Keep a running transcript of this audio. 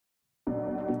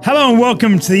Hello and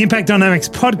welcome to the Impact Dynamics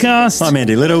podcast. I'm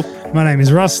Andy Little. My name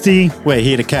is Rusty. We're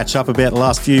here to catch up about the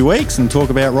last few weeks and talk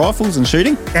about rifles and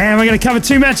shooting. And we're going to cover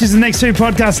two matches in the next two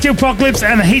podcasts, Steelpocalypse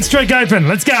and the Heatstroke Open.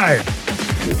 Let's go.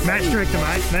 Match director,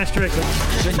 mate. Match director.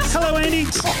 Hello, Andy.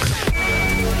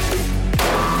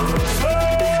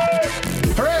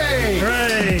 Hooray!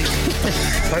 Hooray.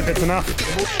 Hope that's enough.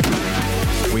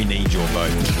 We need your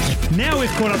vote. Now we've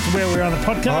caught up to where we are on the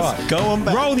podcast. All right, go on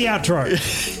back. Roll the outro.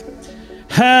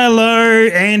 Hello,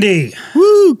 Andy.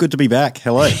 Woo, good to be back.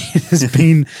 Hello. It has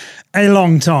been a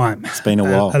long time. It's been a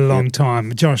while. A long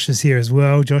time. Josh is here as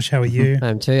well. Josh, how are you? I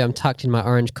am too. I'm tucked in my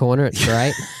orange corner. It's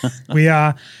great. We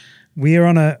are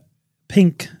on a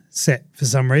pink set for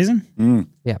some reason.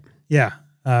 Yeah. Yeah.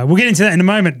 We'll get into that in a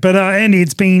moment. But Andy,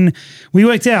 it's been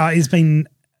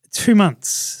 2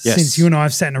 months Yes. since you and I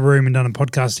have sat in a room and done a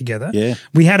podcast together. Yeah.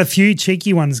 We had a few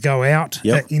cheeky ones go out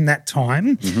Yep. in that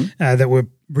time that were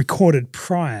recorded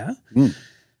prior.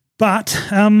 But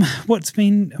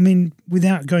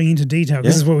without going into detail,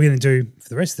 this is what we're going to do for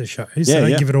the rest of the show. So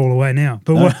don't give it all away now.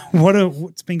 But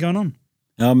what's been going on?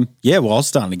 Well, I was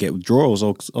starting to get withdrawals.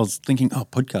 I was thinking,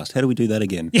 podcast, how do we do that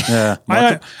again?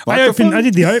 I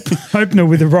did the opener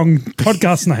with the wrong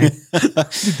podcast name.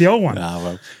 Did the old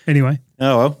one. Anyway.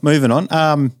 Oh, well, moving on.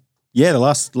 The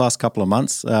last couple of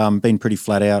months, been pretty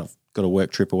flat out. I've got a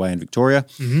work trip away in Victoria.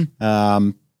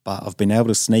 But I've been able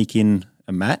to sneak in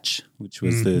a match, which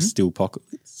was the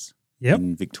Steelpocalypse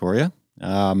in Victoria,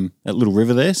 at Little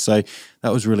River there. So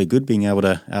that was really good, being able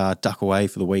to duck away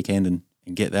for the weekend and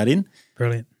get that in.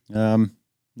 Brilliant.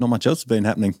 Not much else has been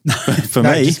happening for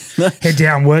me. Head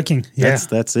down working. Yeah.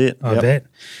 That's it. I bet.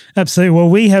 Absolutely. Well,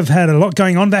 we have had a lot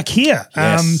going on back here.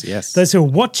 Yes. Those who are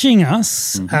watching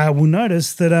us will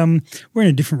notice that we're in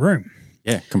a different room.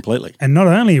 Yeah, completely. And not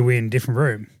only are we in a different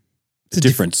room. It's a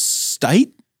different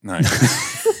state? No.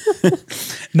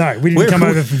 No, we didn't come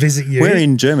over to visit you. We're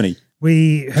in Germany.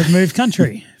 We have moved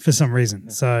country for some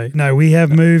reason. So, no, we have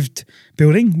moved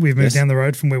building. We've moved down the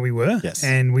road from where we were. Yes.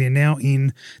 And we are now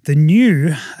in the new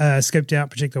scoped out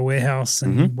projectile warehouse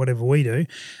and whatever we do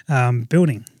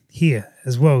building here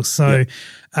as well. So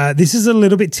this is a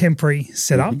little bit temporary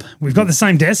setup. We've got the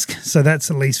same desk, so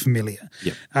that's at least familiar.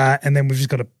 Yep. And then we've just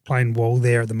got a plain wall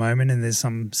there at the moment, and there's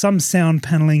some sound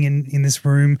paneling in this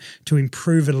room to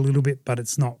improve it a little bit, but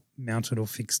it's not mounted or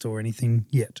fixed or anything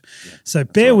yet. Yeah, so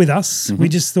bear with us. We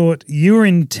just thought you were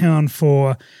in town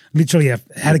for literally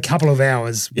had a couple of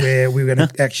hours where we were going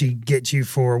to actually get you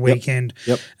for a weekend.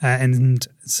 Yep. And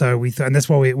so we thought, and that's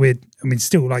why we're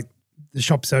still like the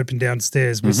shop's open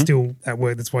downstairs. We're still at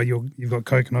work. That's why you've got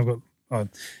Coke and I've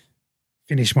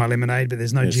finished my lemonade, but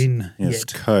there's no gin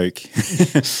yet. Coke.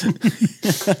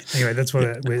 Anyway, that's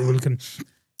what we're looking.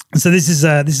 So this is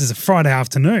a Friday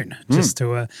afternoon, just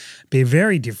to be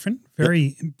very different,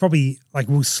 probably like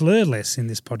we'll slur less in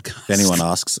this podcast. If anyone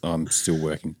asks, I'm still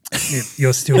working.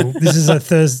 You're still. This is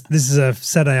a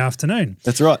Saturday afternoon.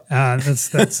 That's right.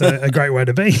 That's a great way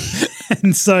to be.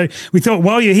 And so we thought,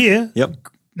 while you're here,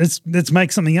 let's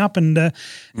make something up, and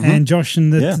Josh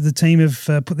and the team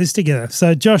have put this together.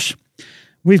 So Josh,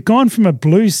 we've gone from a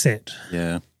blue set,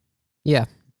 to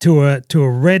a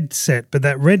red set, but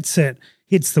that red set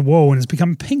hits the wall and it's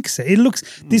become pink set.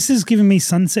 This is giving me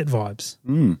sunset vibes.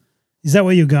 Is that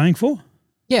what you're going for?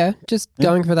 Yeah, just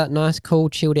going for that nice, cool,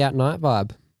 chilled out night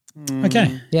vibe.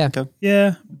 Okay. Yeah. Okay.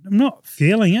 Yeah, I'm not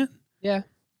feeling it. Yeah.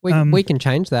 We can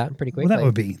change that pretty quickly. Well,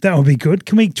 that would be good.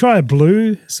 Can we try a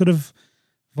blue sort of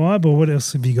vibe, or what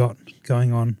else have you got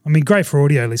going on? I mean, great for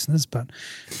audio listeners, but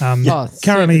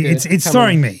currently it's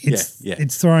throwing me.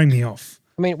 It's throwing me off.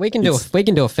 I mean, we can do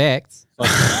effects.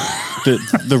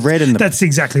 The red and the that's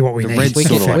exactly what we need.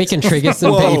 We can trigger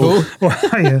some people.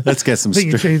 Well, let's get some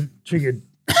triggered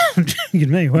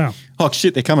me. Wow. Oh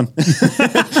shit, they're coming.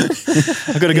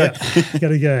 I gotta go.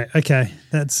 Gotta go. Okay,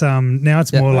 that's now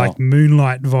it's more like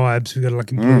moonlight vibes. We've got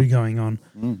like a blue going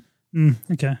on.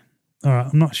 Okay, all right.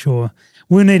 I'm not sure.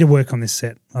 We'll need to work on this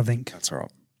set, I think. That's all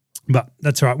right. But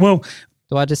that's all right. Well,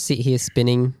 do I just sit here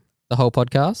spinning the whole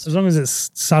podcast? As long as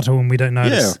it's subtle and we don't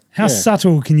notice. Yeah, How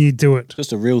subtle can you do it?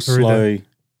 Just a real slow.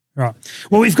 Right.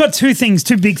 Well, we've got two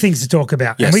big things to talk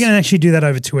about. Yes. And we're going to actually do that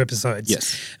over 2 episodes.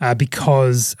 Yes.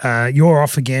 Because you're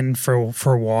off again for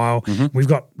a while. We've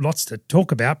got lots to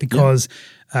talk about because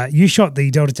you shot the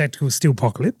Delta Tactical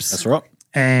Steelpocalypse. That's right.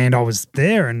 And I was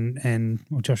there, and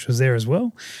Josh was there as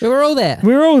well. We were all there.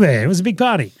 We were all there. It was a big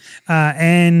party.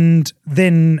 And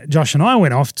then Josh and I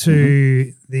went off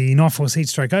to the Knife Force Heat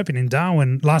Stroke Open in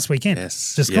Darwin last weekend.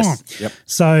 Just gone. Yep.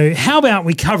 So how about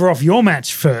we cover off your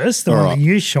match first, the one that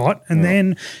you shot, and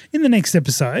then in the next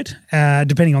episode,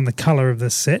 depending on the colour of the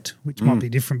set, which might be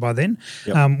different by then,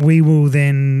 we will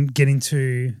then get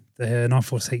into the Knife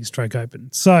Force Heat Stroke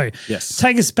Open. So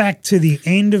take us back to the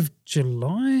end of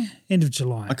July.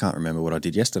 I can't remember what I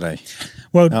did yesterday.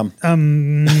 Well,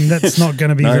 that's not going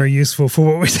to be very useful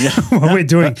for what we're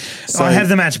doing. So, I have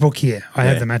the match book here.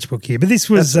 But this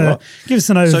was give us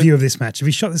an overview of this match. Have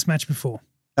you shot this match before?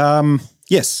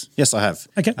 Yes, I have.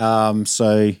 Okay.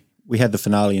 So we had the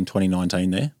finale in 2019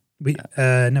 there.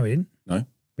 No, we didn't. No,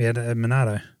 we had a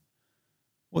Monado.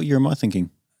 What year am I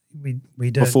thinking? We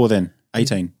did before then.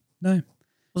 18. No,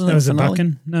 wasn't that was a finale?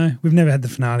 Buchan. No, we've never had the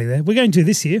finale there. We're going to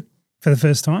this year for the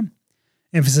first time.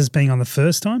 Emphasis being on the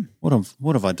first time. What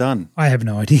have I done? I have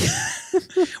no idea.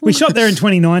 We shot there in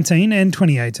 2019 and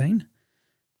 2018.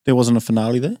 There wasn't a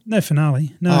finale there? No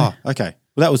finale. No. Oh, okay.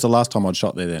 Well, that was the last time I'd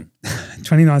shot there then.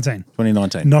 2019.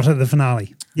 2019. Not at the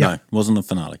finale. Yep. No, it wasn't the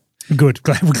finale. Good.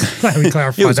 Glad we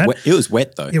clarified that. It was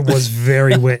wet though. It was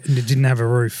very wet and it didn't have a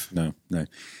roof. No.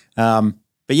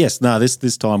 But yes,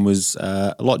 this time was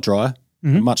a lot drier,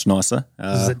 much nicer.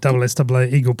 This is at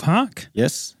SSAA Eagle Park.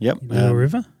 Yes, yep. Little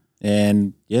River.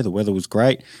 And yeah, the weather was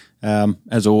great.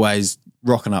 As always,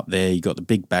 rocking up there, you got the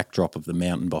big backdrop of the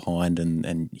mountain behind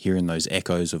and hearing those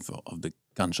echoes of the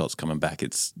gunshots coming back.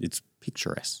 It's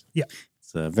picturesque. Yeah.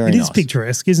 It's very nice. It is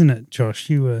picturesque, isn't it, Josh?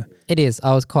 You were... It is.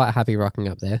 I was quite happy rocking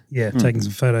up there. Yeah, taking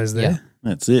some photos there. Yeah.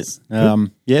 That's it.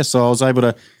 So I was able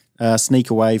to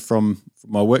sneak away from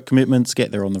my work commitments,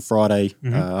 get there on the Friday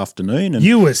afternoon. And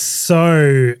you were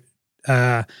so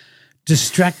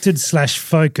distracted /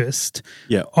 focused.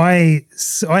 Yeah. I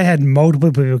had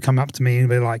multiple people come up to me and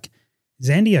be like, is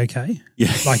Andy okay?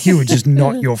 Yeah. Like you were just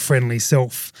not your friendly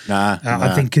self. Nah.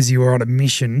 I think because you were on a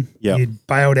mission. Yep. You'd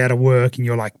bailed out of work and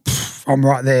you're like, I'm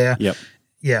right there. Yep.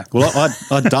 Yeah. Well,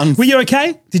 I'd done. Were you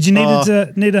okay? Did you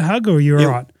need a hug or were you all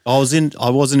right? I was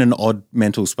in an odd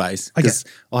mental space because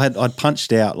I'd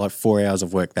punched out like 4 hours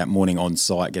of work that morning on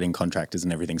site, getting contractors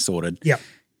and everything sorted. Yeah.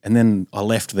 And then I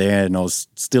left there and I was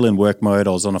still in work mode.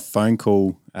 I was on a phone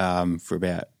call for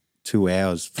about 2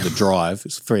 hours for the drive.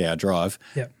 It's a 3-hour drive.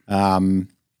 Yeah. And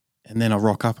then I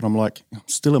rock up and I'm like, I'm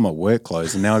still in my work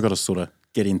clothes and now I've got to sort of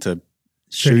get into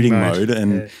shooting mode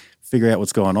and figure out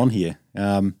what's going on here.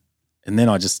 And then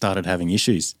I just started having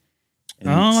issues. And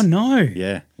oh, no.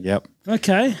 Yeah, yep.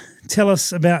 Okay. Tell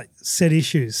us about said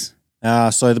issues.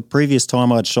 So the previous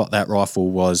time I'd shot that rifle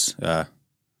was King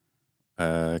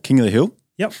of the Hill.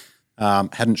 Yep.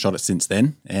 Hadn't shot it since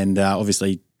then. And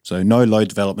obviously, so no load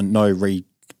development, no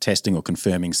retesting or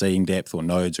confirming seeing depth or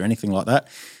nodes or anything like that.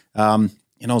 And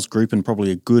I was grouping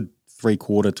probably a good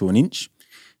 3/4 to an inch.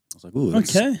 I was like, ooh,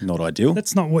 that's not ideal.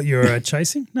 That's not what you're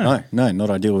chasing? No. No,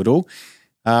 not ideal at all.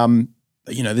 But,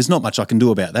 there's not much I can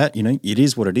do about that. It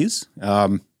is what it is.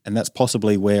 And that's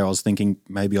possibly where I was thinking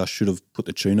maybe I should have put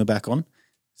the tuner back on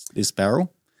this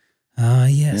barrel.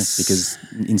 Yes. Because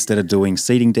instead of doing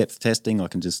seating depth testing, I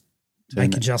can just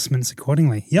make adjustments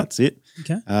accordingly. Yep. That's it.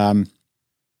 Okay. And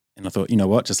I thought, you know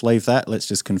what, just leave that. Let's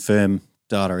just confirm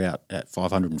data out at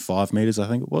 505 meters, I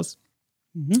think it was.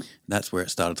 Mm-hmm. That's where it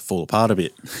started to fall apart a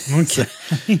bit.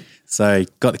 Okay. So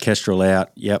got the Kestrel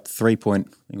out. Yep, 3.1,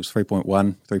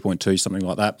 3.2, something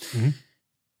like that. Mm-hmm.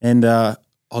 And I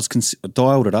was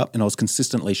dialed it up and I was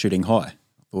consistently shooting high.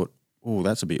 I thought, oh,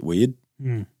 that's a bit weird.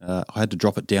 Mm. I had to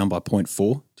drop it down by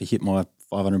 0.4 to hit my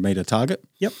 500 meter target.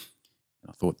 Yep.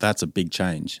 I thought that's a big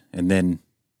change. And then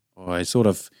I sort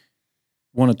of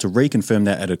wanted to reconfirm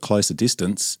that at a closer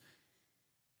distance.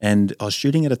 And I was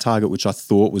shooting at a target which I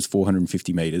thought was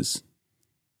 450 meters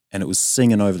and it was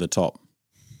singing over the top.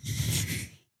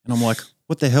 And I'm like,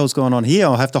 what the hell's going on here?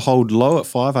 I have to hold low at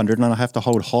 500 and I have to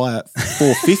hold high at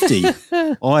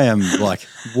 450. I am like,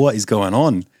 what is going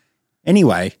on?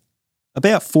 Anyway,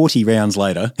 about 40 rounds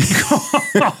later.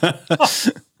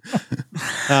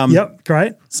 Yep,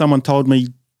 great. Someone told me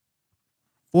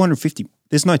 450,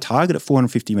 there's no target at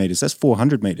 450 meters. That's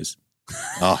 400 meters.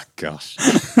 Oh, gosh.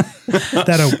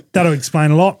 That'll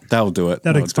explain a lot. That'll do it.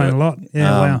 That'll explain a lot.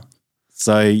 Yeah, wow.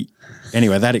 So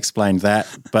anyway, that explained that,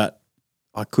 but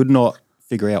I could not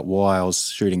figure out why I was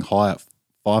shooting high at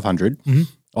 500. Mm-hmm.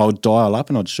 I would dial up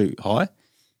and I'd shoot high,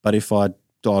 but if I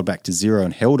dialed back to 0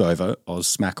 and held over, I was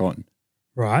smack on.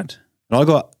 Right. And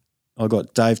I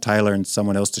got Dave Taylor and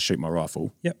someone else to shoot my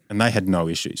rifle. Yep. And they had no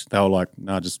issues. They were like,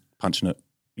 no, just punching it,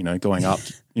 going up.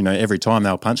 Every time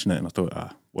they were punching it. And I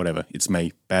thought, whatever. It's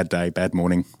me. Bad day, bad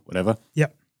morning, whatever.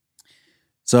 Yep.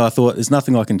 So I thought there's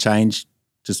nothing I can change.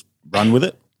 Just run with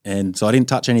it. And so I didn't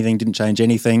touch anything, didn't change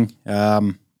anything.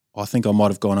 I think I might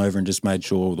have gone over and just made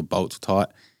sure all the bolts were tight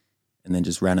and then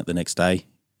just ran it the next day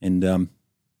and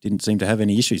didn't seem to have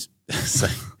any issues. So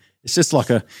it's just like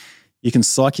you can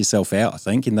psych yourself out, I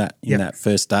think, in that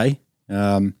first day.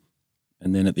 And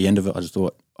then at the end of it, I just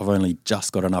thought, I've only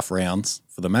just got enough rounds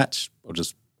for the match. I'll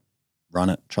just run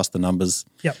it, trust the numbers.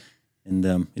 Yep.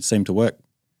 And it seemed to work.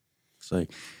 So,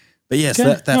 but yes,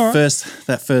 Okay.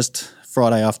 that first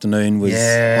Friday afternoon was,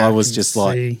 I was just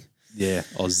like, I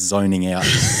was zoning out.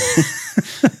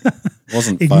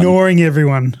 Wasn't ignoring fun.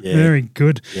 Everyone. Yeah. Very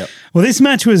good. Yep. Well, this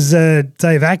match was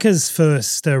Dave Acker's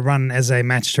first run as a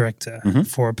match director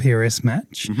for a PRS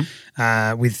match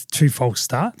with 2 false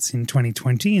starts in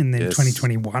 2020 and then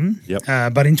 2021.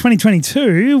 Yep. But in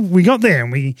 2022, we got there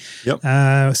and we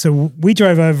so we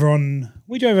drove over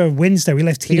Wednesday. We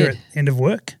left here at the end of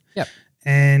work. Yep.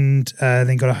 And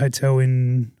then got a hotel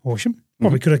in Horsham.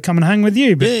 Probably could have come and hung with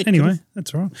you, but anyway,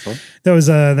 that's all right. Cool.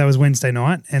 That was Wednesday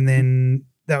night, and then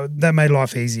that made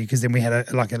life easy because then we had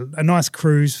a nice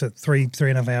cruise for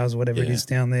 3.5 hours or whatever it is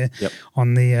down there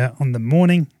on the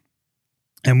morning,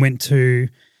 and went to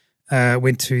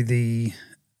the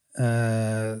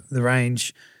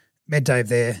range, met Dave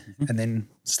there, and then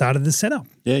started the setup.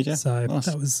 Yeah. So nice.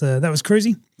 that was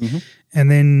cruisy, and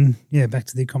then back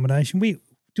to the accommodation.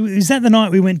 Is that the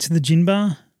night we went to the gin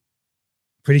bar?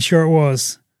 Pretty sure it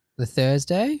was. The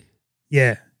Thursday?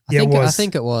 Yeah. It was. I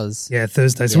think it was. Yeah,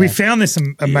 Thursday. So we found this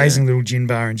amazing little gin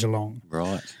bar in Geelong.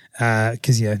 Right.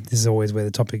 Because, this is always where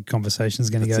the topic of conversation is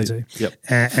going to go to. Yep.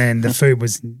 And the food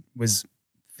was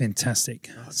fantastic.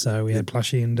 So we had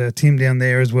Plushy and Tim down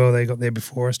there as well. They got there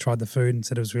before us, tried the food and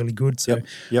said it was really good. So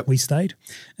we stayed.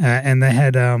 And they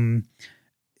had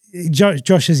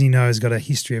Josh, as you know, has got a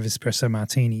history of espresso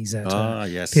martinis at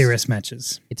PRS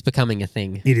matches. It's becoming a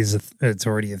thing. It is. It's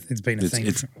already. It's been a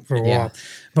thing for a while.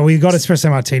 But we got espresso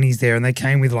martinis there, and they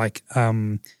came with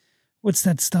what's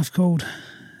that stuff called?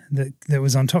 That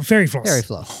was on top. Fairy floss. Fairy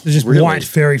floss. There's just white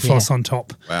fairy floss on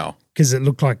top. Wow. Because it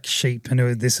looked like sheep,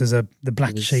 and this was the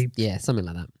black sheep. Yeah, something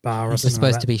like that. Bar or it was something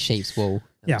supposed like to be sheep's wool.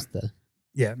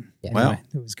 Yeah. Wow. Anyway,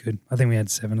 it was good. I think we had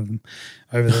 7 of them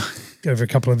over a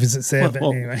couple of visits there.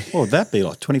 Anyway. What would that be,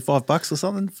 like $25 or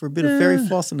something for a bit of fairy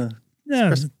floss and a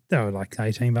they were like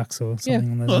 $18 or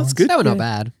something on those lines. That's good. They were not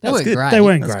bad. They weren't great. They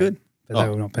weren't That's great, good. but they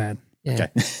were not bad. Yeah. Okay.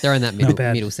 They're in that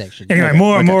middle section. Anyway,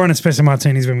 more on espresso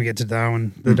martinis when we get to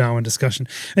Darwin, the Darwin discussion.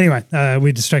 Anyway,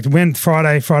 we distracted. When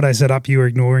Friday set up, you were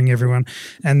ignoring everyone,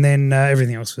 and then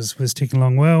everything else was ticking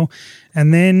along well.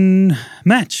 And then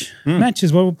match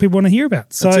is what people want to hear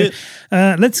about. So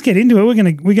let's get into it.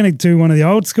 We're gonna do one of the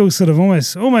old school sort of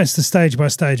almost a stage by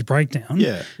stage breakdown.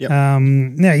 Yeah. Yep.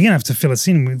 Now you're gonna have to fill us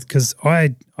in with because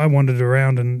I wandered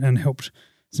around and helped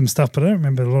some stuff, but I don't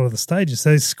remember a lot of the stages.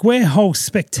 So Square Hole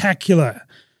Spectacular,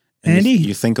 Andy.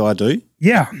 You think I do?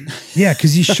 Yeah,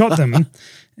 because you shot them,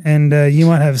 and you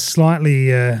might have slightly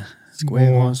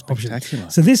Square more Hole Spectacular.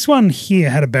 options. So this one here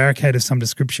had a barricade of some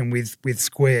description with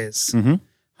squares,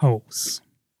 holes,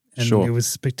 and it was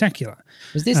spectacular.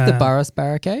 Was this the Burris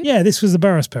barricade? Yeah, this was the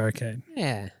Burris barricade.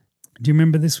 Yeah. Do you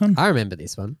remember this one? I remember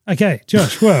this one. Okay,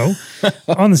 Josh. Well,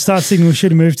 on the start signal,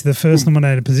 should have moved to the first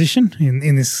nominated position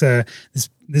in this.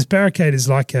 This barricade is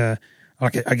like I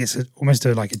guess almost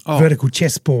like a vertical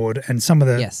chessboard, and some of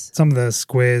the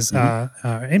squares are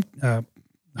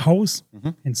holes.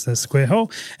 It's the square hole,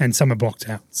 and some are blocked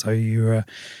out. So you're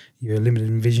limited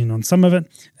in vision on some of it.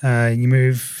 You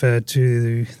move to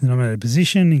the nominated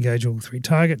position, engage all 3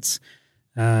 targets.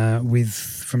 With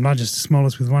from largest to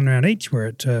smallest with 1 round each. We're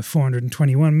at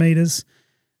 421 meters,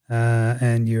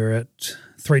 and you're at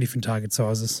 3 different target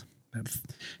sizes: about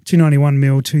 291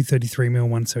 mil, 233 mil,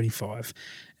 175.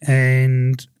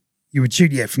 And you would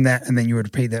shoot from that, and then you would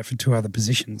repeat that for 2 other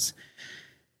positions.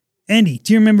 Andy,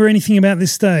 do you remember anything about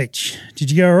this stage?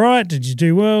 Did you go all right? Did you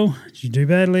do well? Did you do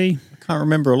badly? I can't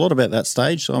remember a lot about that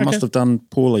stage, so I must have done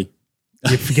poorly.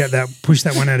 You forget that, push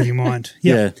that one out of your mind.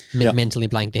 Yeah. Mentally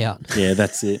blanked out. Yeah,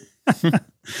 that's it.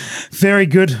 Very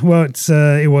good. Well,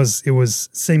 it was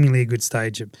seemingly a good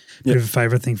stage. A bit of a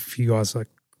favourite thing for you guys. Like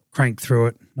cranked through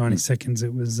it, 90 seconds.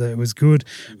 It was good.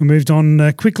 We moved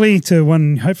on quickly to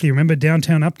one. Hopefully, you remember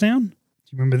Downtown Uptown. Do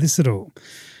you remember this at all?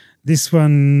 This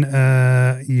one,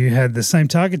 you had the same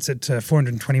targets at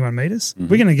 421 metres.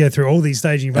 We're going to go through all these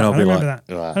staging, but I don't remember that.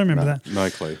 I don't remember that.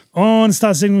 No clue. On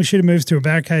start signal, shooter moves to a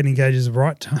barricade and engages a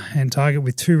right-hand target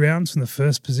with 2 rounds from the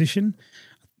first position.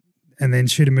 and then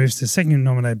shooter moves to second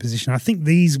nominated position. I think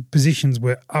these positions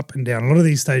were up and down. A lot of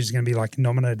these stages are going to be like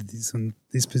nominated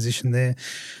this position there.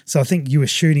 So I think you were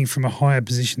shooting from a higher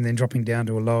position, then dropping down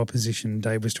to a lower position.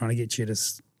 Dave was trying to get you to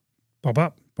pop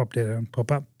up, pop down,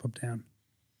 pop up, pop down.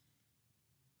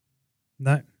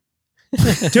 No.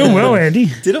 Doing well, Andy.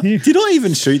 Did I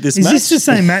even shoot this match? Is this the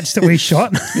same match that we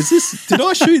shot? Did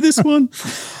I shoot this one?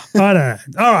 I don't know.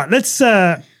 All right, let's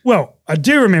well, I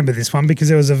do remember this one because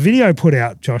there was a video put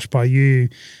out, Josh, by you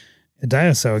a day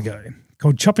or so ago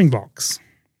called Chopping Blocks.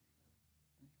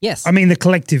 Yes. I mean the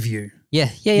collective you.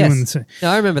 Yes. No,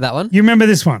 I remember that one. You remember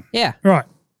this one? Yeah. Right.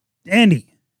 Andy.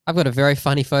 I've got a very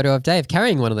funny photo of Dave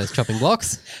carrying one of those chopping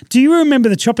blocks. Do you remember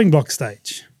the chopping block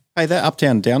stage? Hey, that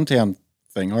uptown, downtown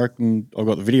thing, I reckon I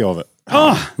got the video of it.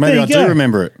 Oh, maybe I do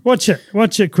remember it. Watch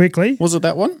it quickly. Was it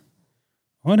that one?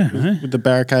 I don't know. With the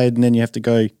barricade and then you have to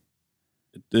go,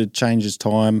 it changes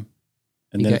time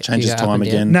and then it changes time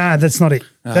again. Nah, that's not it.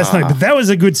 That's not it. But that was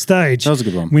a good stage. That was a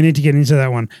good one. We need to get into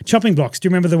that one. Chopping blocks. Do you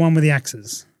remember the one with the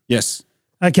axes? Yes.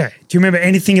 Okay. Do you remember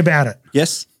anything about it?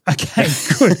 Yes. Okay,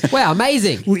 good. Wow,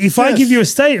 amazing. Well, if I give you a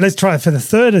stage, let's try it for the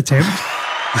third attempt.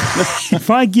 If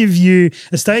I give you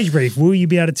a stage brief, will you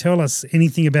be able to tell us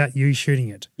anything about you shooting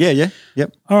it? Yeah.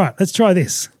 Yep. All right, let's try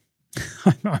this.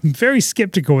 I'm very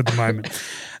skeptical at the moment.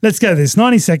 Let's go this.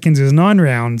 90 seconds. It was 9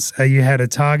 rounds. You had a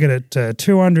target at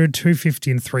 200,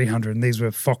 250, and 300, and these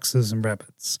were foxes and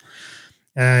rabbits.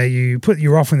 You put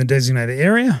your rifle in the designated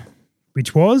area,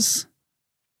 which was...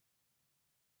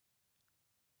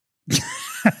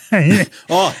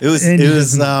 Oh, it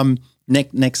was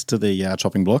next to the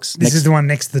chopping blocks. This is the one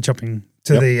next to the chopping,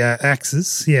 the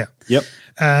axes. Yeah. Yep.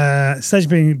 Stage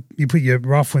being, you put your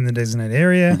rifle in the designated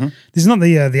area. Mm-hmm. This is not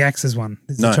the axes one.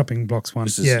 This is the chopping blocks one.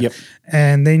 Yep.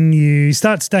 And then you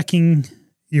start stacking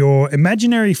your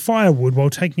imaginary firewood while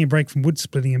taking a break from wood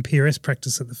splitting and PRS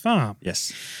practice at the farm.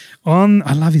 Yes.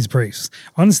 I love his briefs.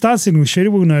 On the start signal, shooter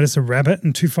will notice a rabbit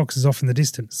and 2 foxes off in the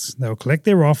distance. They will collect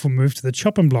their rifle, move to the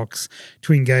chopping blocks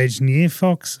to engage near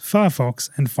fox, far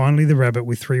fox, and finally the rabbit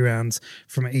with 3 rounds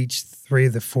from each 3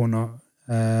 of the 4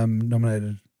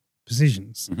 nominated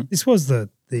positions. Mm-hmm. This was the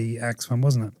axe one,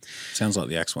 wasn't it? Sounds like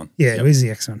the axe one. Yeah, it was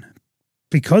the axe one.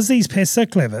 Because these pests are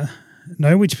clever,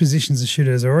 know which positions the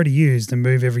shooter has already used and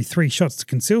move every 3 shots to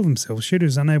conceal themselves, shooter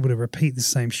is unable to repeat the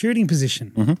same shooting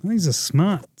position. Mm-hmm. These are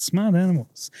smart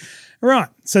animals. All right,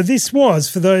 so this was,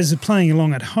 for those playing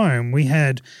along at home, we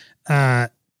had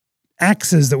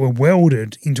axes that were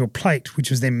welded into a plate,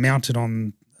 which was then mounted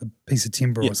on a piece of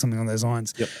timber or something on those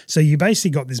lines. Yep. So you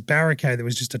basically got this barricade that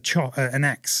was just an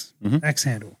axe, axe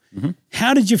handle. Mm-hmm.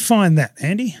 How did you find that,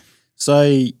 Andy?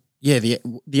 So, yeah,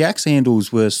 the axe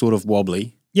handles were sort of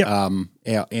wobbly. Yep.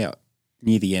 Out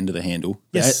near the end of the handle.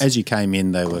 Yes. As you came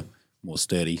in, they were more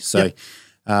sturdy. So,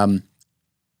 I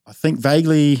think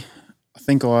vaguely,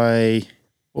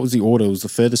 what was the order? Was the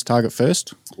furthest target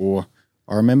first? Or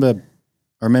I remember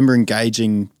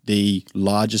engaging the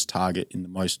largest target in the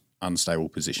most unstable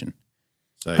position.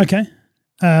 So okay.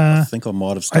 I think I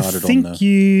might have started on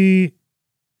the...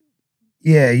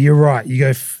 Yeah, you're right. You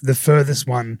go the furthest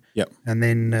one. Yep. And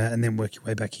then work your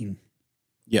way back in.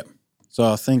 Yep. So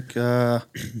I think, I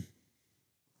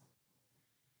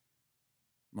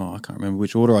can't remember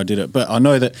which order I did it, but I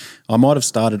know that I might have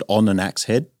started on an axe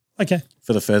head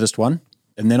for the furthest one,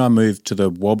 and then I moved to the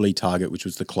wobbly target, which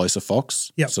was the closer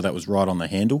fox. Yep. So that was right on the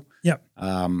handle. Yep.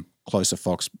 Closer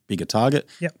fox, bigger target.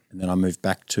 Yep. And then I moved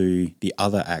back to the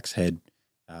other axe head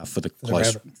for the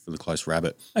close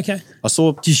rabbit. Okay.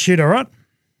 Did you shoot all right?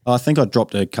 I think I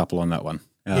dropped a couple on that one.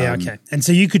 Okay. And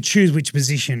so you could choose which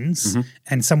positions,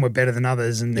 and some were better than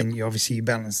others, and then you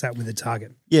balance that with the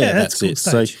target. Yeah, that's cool it.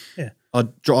 Stage. So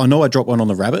I know I dropped one on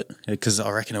the rabbit because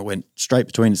I reckon it went straight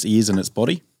between its ears and its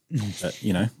body. But,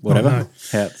 whatever,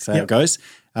 how it goes.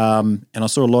 And I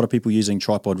saw a lot of people using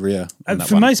tripod rear on that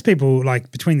for one. most people,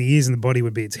 like between the ears and the body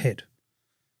would be its head.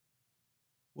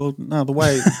 Well, no, the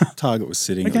way target was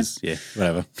sitting, it was,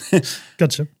 whatever.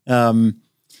 Gotcha.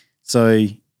 So...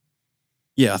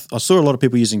 yeah, I saw a lot of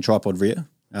people using tripod rear.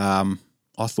 I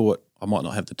thought I might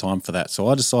not have the time for that, so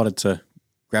I decided to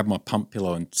grab my pump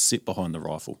pillow and sit behind the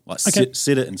rifle,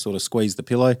 sit it and sort of squeeze the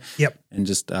pillow. Yep. And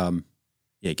just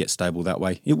get stable that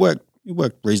way. It worked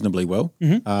reasonably well.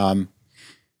 Mm-hmm.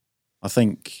 I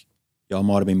think I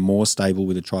might have been more stable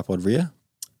with a tripod rear,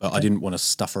 but I didn't want to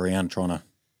stuff around trying to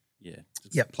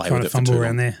play with it for too long.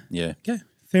 Around there. Yeah. Okay,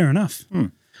 fair enough.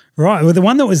 Right. Well, the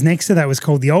one that was next to that was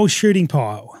called the old shooting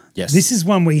pile. Yes. This is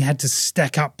one where you had to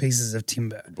stack up pieces of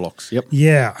timber. Blocks. Yep.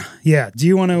 Yeah. Yeah. Do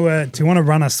you want to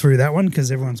run us through that one? Because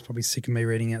everyone's probably sick of me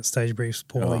reading out stage briefs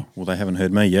poorly. Oh, well, they haven't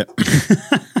heard me yet.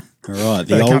 All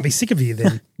right. I can't be sick of you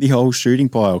then. The old shooting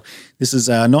pile. This is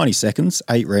 90 seconds,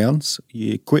 8 rounds.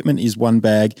 The equipment is 1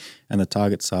 bag, and the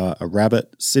targets are a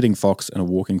rabbit, sitting fox, and a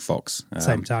walking fox.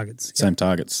 Same targets. Same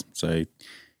targets. So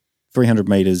 300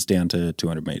 metres down to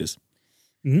 200 metres.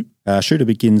 Mm-hmm. Shooter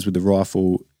begins with the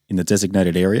rifle in the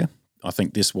designated area. I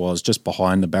think this was just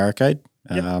behind the barricade.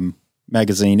 Yep.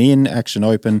 Magazine in, action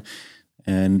open,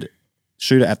 and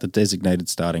shooter at the designated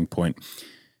starting point.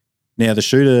 Now, the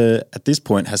shooter at this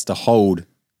point has to hold, I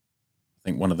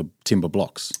think, one of the timber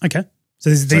blocks. Okay. So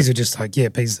these are just like,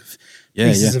 pieces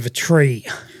of a tree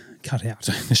cut out.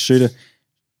 So the shooter...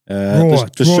 raw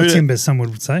shooter, timber, some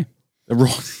would say. The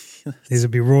raw... These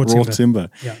would be raw timber.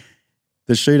 Yeah.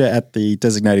 The shooter at the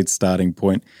designated starting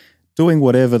point, doing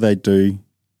whatever they do,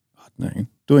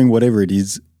 doing whatever it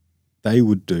is they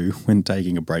would do when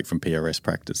taking a break from PRS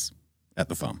practice at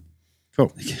the farm.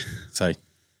 Cool. So...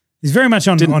 He's very much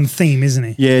on theme, isn't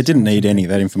he? Yeah, didn't need any of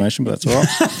that information, but that's all right.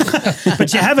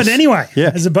 But you have it anyway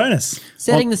as a bonus.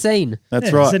 Setting the scene.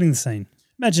 That's right. Setting the scene.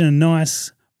 Imagine a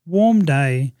nice, warm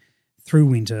day through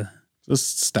winter.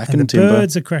 Just stacking and the timber.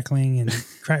 Birds are crackling and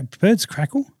birds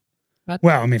crackle? What?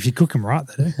 Well, I mean, if you cook them right,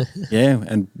 they do. Yeah,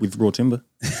 and with raw timber.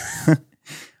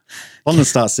 On the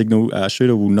start signal,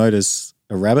 shooter will notice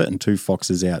a rabbit and 2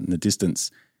 foxes out in the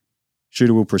distance.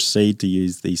 Shooter will proceed to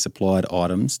use the supplied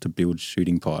items to build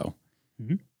shooting pile.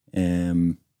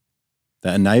 Mm-hmm.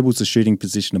 That enables the shooting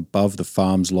position above the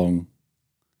farm's long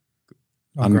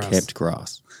unkept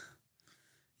grass.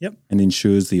 Yep. And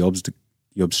ensures the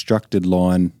obstructed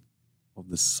line of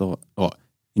the sight.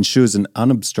 Ensures an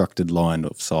unobstructed line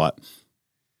of sight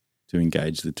to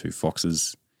engage the 2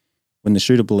 foxes. When the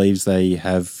shooter believes they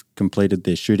have completed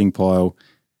their shooting pile,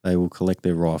 they will collect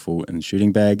their rifle and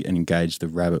shooting bag and engage the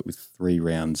rabbit with 3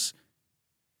 rounds,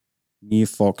 near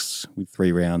fox with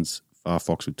 3 rounds, far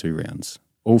fox with 2 rounds,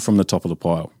 all from the top of the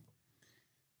pile.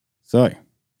 So.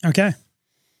 Okay.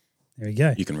 There we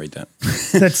go. You can read that.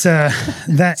 This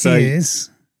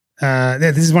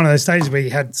is one of those stages where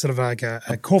you had sort of like a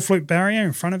corflute barrier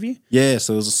in front of you. Yeah,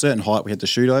 so there was a certain height we had to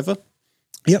shoot over.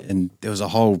 Yep. And there was a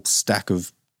whole stack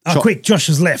of... quick, Josh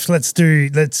has left.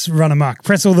 Let's run amok.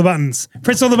 Press all the buttons.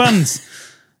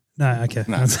 No, okay.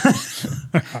 No.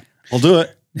 I'll do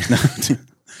it.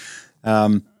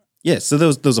 So there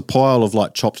was a pile of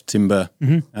like chopped timber,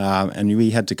 and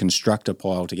we had to construct a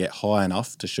pile to get high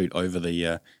enough to shoot over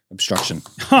the obstruction.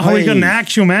 Oh, we got an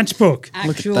actual matchbook.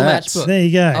 Actual matchbook. There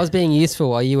you go. I was being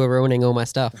useful while you were ruining all my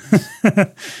stuff.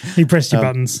 You pressed your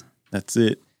buttons. That's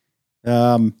it.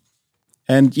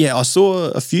 And yeah, I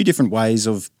saw a few different ways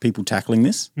of people tackling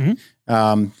this.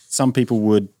 Mm-hmm. Some people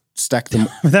would stack them.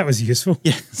 That was useful.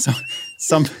 Yeah.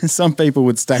 Some people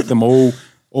would stack them all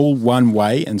one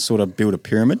way and sort of build a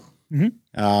pyramid.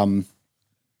 Mm-hmm.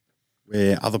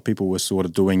 Where other people were sort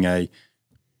of doing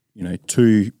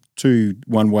two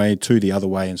one way, 2 the other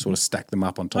way, and sort of stack them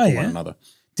up on top of one another.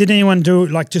 Did anyone do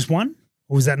like just one,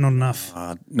 or was that not enough?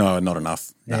 No, not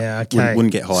enough. No. Yeah, okay.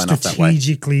 Wouldn't get high enough that way.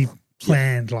 Strategically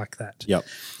planned like that. Yep.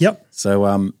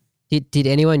 So, Did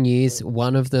anyone use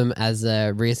one of them as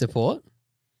a rear support?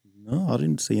 No, I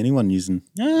didn't see anyone using.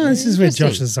 This is where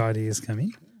Josh's ideas come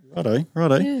in. Righto.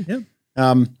 Yeah. Yep.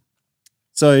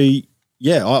 So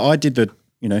yeah, I did the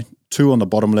 2 on the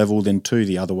bottom level, then 2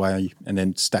 the other way, and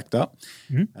then stacked up.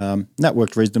 Mm-hmm. That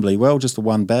worked reasonably well, just the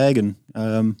 1 bag, and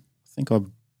I think I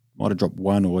might have dropped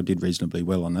 1, or I did reasonably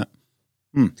well on that.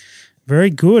 Very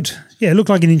good. Yeah, it looked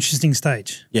like an interesting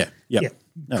stage. Yeah.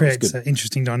 No, creates an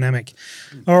interesting dynamic.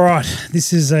 All right,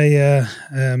 this is I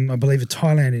believe a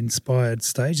Thailand-inspired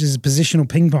stage. This is positional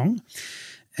ping pong,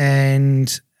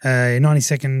 and 90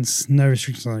 seconds, no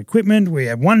restrictions on equipment. We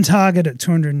have 1 target at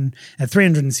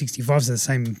 365, so the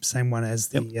same one as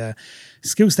the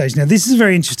skill stage. Now, this is a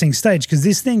very interesting stage because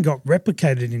this then got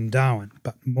replicated in Darwin,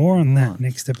 but more on that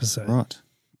next episode. Right.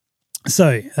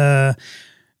 So,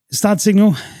 start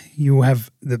signal, you will have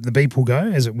the beep will go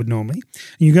as it would normally.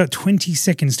 And you've got 20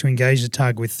 seconds to engage the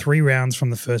target with 3 rounds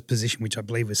from the first position, which I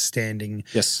believe was standing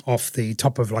off the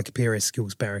top of like a PRS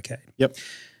skills barricade. Yep.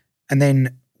 And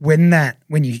then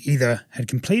when you either had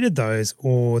completed those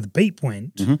or the beep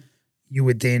went, you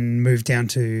would then move down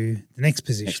to the next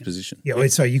position. Yeah,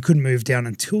 so you couldn't move down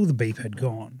until the beep had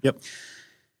gone. Yep.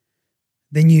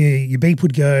 Then your beep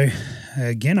would go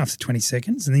again after 20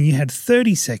 seconds, and then you had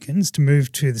 30 seconds to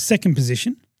move to the second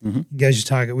position, engage the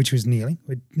target, which was kneeling,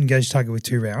 engage the target with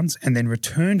 2 rounds, and then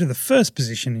return to the first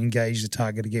position and engage the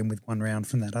target again with 1 round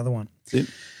from that other one. That's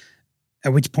it.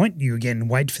 At which point you again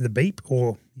wait for the beep,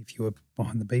 or if you were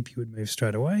behind the beep, you would move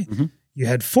straight away. You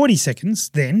had 40 seconds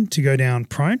then to go down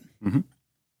prone,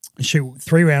 shoot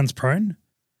 3 rounds prone,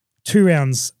 2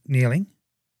 rounds kneeling,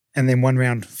 and then 1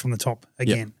 round from the top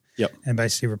again. Yep. And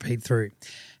basically repeat through.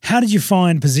 How did you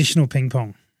find positional ping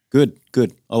pong? Good.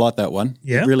 I like that one.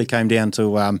 Yeah. It really came down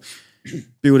to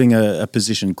building a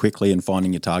position quickly and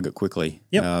finding your target quickly.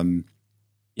 Yep.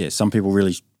 Some people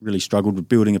really struggled with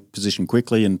building a position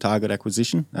quickly and target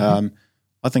acquisition.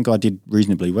 I think I did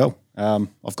reasonably well.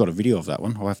 I've got a video of that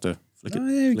one. I'll have to flick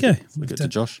it to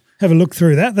Josh. Have a look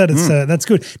through that. That's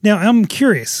good. Now, I'm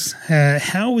curious,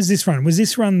 how was this run? Was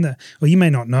this run you may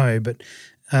not know, but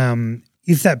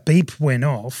if that beep went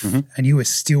off and you were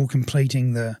still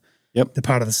completing the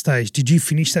part of the stage, did you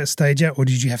finish that stage out or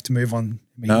did you have to move on?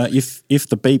 No, if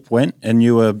the beep went and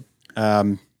you were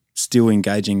still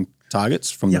engaging targets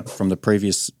from the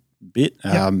previous bit,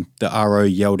 the RO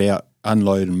yelled out,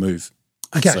 unload and move.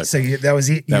 Okay, so that was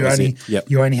it.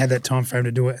 You only had that time frame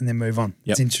to do it and then move on.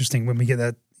 Yep. It's interesting when we get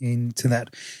that into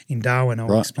that in Darwin.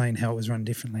 I'll explain how it was run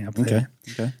differently up there.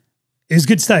 Okay. It was a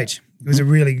good stage. It was a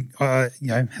really,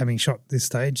 having shot this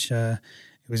stage, it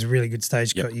was a really good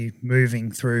stage. Got you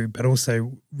moving through, but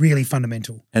also really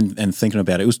fundamental. And thinking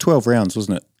about it, it was 12 rounds,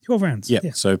 wasn't it? 12 rounds. Yeah.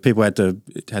 So people had to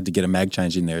get a mag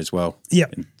change in there as well. Yeah.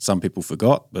 Some people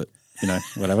forgot, but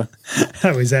whatever.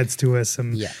 That always adds to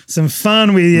some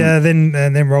fun. We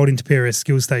then rolled into PRS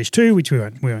Skills Stage 2, which we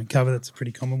won't cover. That's a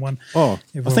pretty common one. Oh,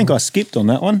 I think I skipped on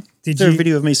that one. Is there a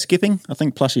video of me skipping? I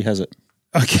think Plushy has it.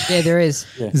 Okay. Yeah, there is.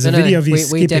 There's a video of you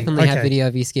skipping. We definitely have video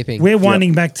of you skipping. We're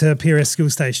winding back to PRS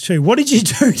Skills Stage 2. What did you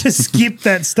do to skip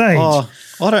that stage?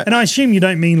 And I assume you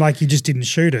don't mean like you just didn't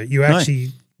shoot it. You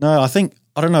actually... No, I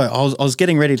don't know. I was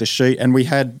getting ready to shoot and we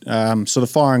had, so the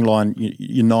firing line,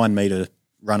 your 9 metre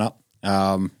run up.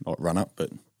 Not run up, but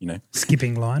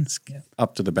skipping line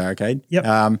up to the barricade. Yep.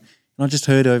 And I just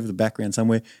heard over the background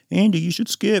somewhere, Andy, you should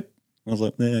skip. I was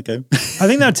like, yeah, okay. I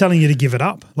think they were telling you to give it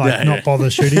up, not bother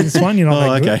shooting this one. You're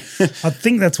not that good. I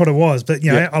think that's what it was. But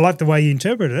I like the way you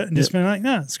interpreted it and just been like,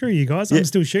 no, screw you guys. I'm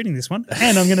still shooting this one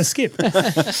and I'm going to skip.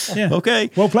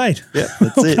 Okay. Well played. Yeah,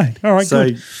 that's it. Played. All right, so,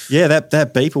 good. Yeah,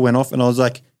 that beeper went off and I was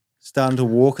like starting to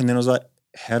walk and then I was like,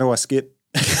 how do I skip?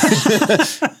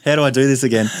 How do I do this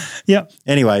again? Yeah.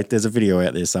 Anyway, there's a video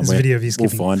out there somewhere. There's a video of you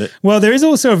skipping. We'll find it. Well, there is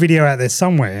also a video out there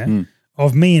somewhere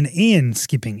of me and Ian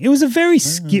skipping. It was a very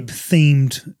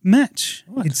skip-themed match,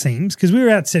 it seems, because we were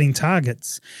out setting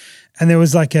targets. And there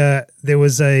was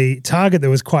a target that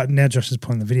was quite, now Josh is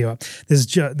pulling the video up.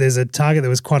 There's a target that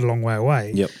was quite a long way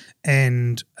away. Yep.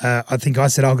 And I think I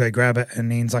said, I'll go grab it.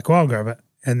 And Ian's like, well, I'll grab it.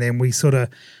 And then we sort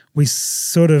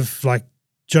of like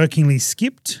jokingly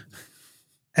skipped.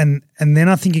 And then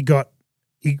I think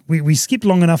we skipped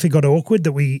long enough, it got awkward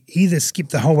that we either skipped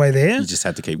the whole way there. You just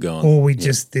had to keep going. Or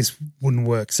this wouldn't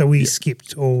work. So we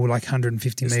skipped all like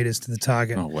 150 metres to the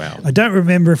target. Oh, wow. I don't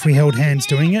remember if we held hands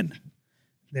doing it.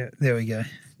 There we go.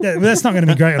 That's not going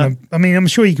to be great. I'm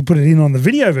sure you could put it in on the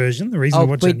video version. The reason to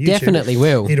watch it on YouTube. We definitely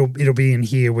will. It'll be in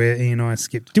here where Ian and I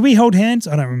skipped. Did we hold hands?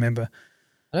 I don't remember.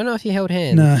 I don't know if you held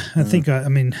hands. No, I think I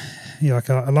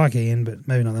like Ian, but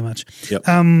maybe not that much. Yep.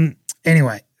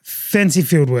 Anyway, fancy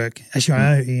fieldwork. Actually,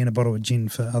 I owe Ian a bottle of gin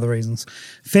for other reasons.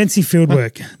 Fancy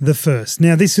fieldwork, the first.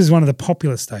 Now, this is one of the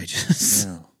popular stages,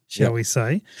 shall we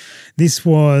say. This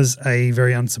was a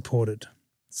very unsupported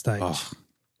stage. Oh.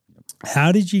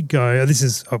 How did you go?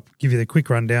 I'll give you the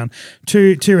quick rundown.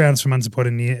 Two rounds from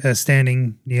unsupported,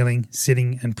 standing, kneeling,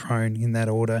 sitting, and prone in that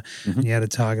order. And you had a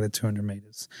target of 200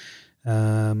 metres.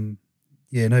 No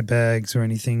bags or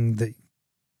anything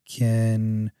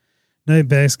no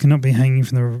bags cannot be hanging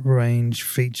from the range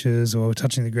features or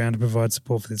touching the ground to provide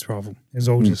support for this rifle. It was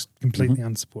all just completely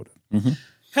unsupported.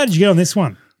 How did you get on this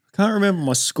one? I can't remember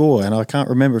my score and I can't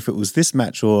remember if it was this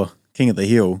match or King of the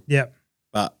Hill. Yeah.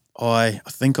 But I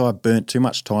think I burnt too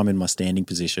much time in my standing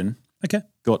position. Okay.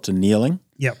 Got to kneeling.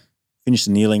 Yep. Finished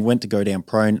the kneeling, went to go down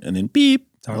prone and then beep.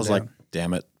 Time I was down. like,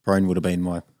 damn it, prone would have been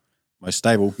my most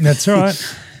stable. That's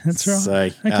right. That's right.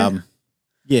 So, okay.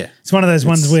 Yeah. It's one of those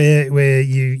ones where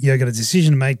you got a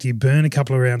decision to make. Do you burn a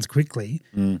couple of rounds quickly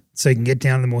so you can get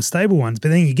down to the more stable ones? But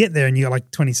then you get there and you got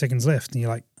like 20 seconds left and you're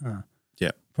like,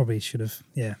 probably should have,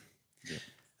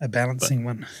 a balancing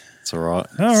one. It's all right.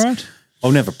 All right.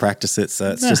 I'll never practice it,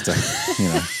 so it's just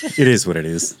it is what it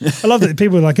is. I love that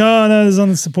people are like, oh, no, there's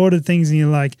unsupported things. And you're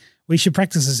like, we should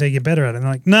practice it so you get better at it. And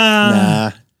they're like,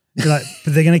 nah. You're like,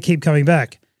 but they're going to keep coming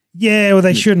back. Yeah, well,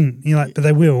 they shouldn't. And you're like, but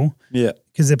they will. Yeah.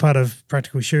 Because they're part of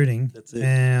practical shooting. That's it.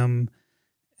 And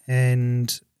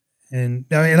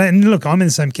look, I'm in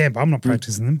the same camp. I'm not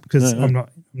practicing them because I'm not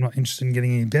interested in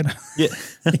getting any better. Yeah.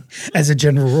 As a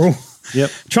general rule. Yep.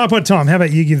 Tripod time. How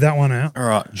about you give that one out? All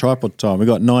right. Tripod time. We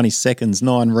got 90 seconds,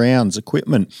 9 rounds,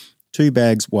 equipment, 2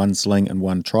 bags, 1 sling, and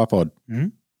 1 tripod. Mm-hmm.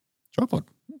 Tripod.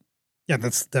 Yeah,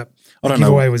 that's that. I don't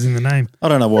giveaway know. was in the name. I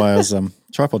don't know why I was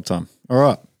tripod time. All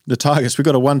right. The targets, we've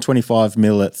got a 125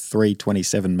 mil at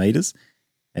 327 meters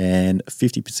and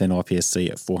 50% IPSC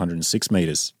at 406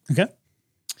 meters. Okay.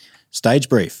 Stage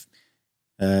brief.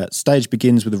 Stage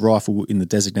begins with the rifle in the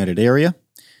designated area.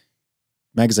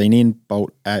 Magazine in,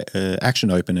 bolt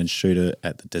action open, and shooter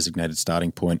at the designated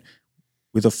starting point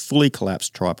with a fully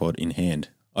collapsed tripod in hand.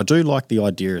 I do like the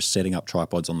idea of setting up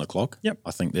tripods on the clock. Yep.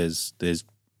 I think there's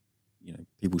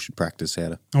people should practice how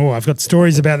to. Oh, I've got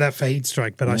stories about that for Heat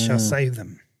Strike, but I shall save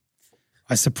them.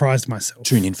 I surprised myself.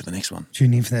 Tune in for the next one.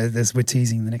 Tune in for that. We're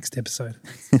teasing the next episode.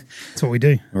 That's what we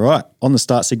do. All right. On the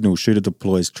start signal, shooter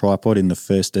deploys tripod in the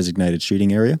first designated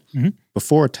shooting area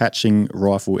before attaching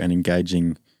rifle and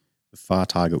engaging the far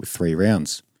target with 3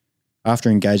 rounds. After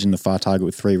engaging the far target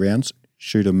with 3 rounds,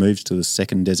 shooter moves to the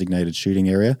second designated shooting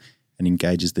area and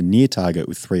engages the near target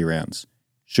with 3 rounds.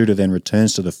 Shooter then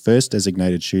returns to the first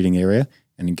designated shooting area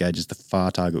and engages the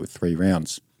far target with 3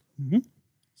 rounds. Mm-hmm.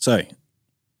 So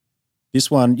this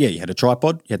one, you had a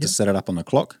tripod. You had to set it up on the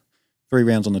clock. 3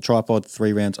 rounds on the tripod,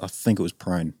 3 rounds, I think it was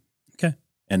prone. Okay.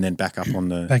 And then back up on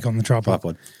the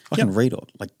tripod. I can read it.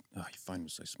 Your phone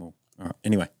was so small. All right.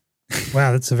 Anyway.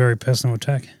 Wow, that's a very personal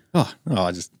attack. I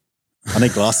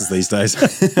need glasses these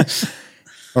days.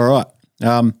 All right.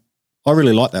 I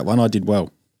really like that one. I did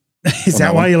well. Is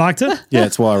that why you liked it? Yeah,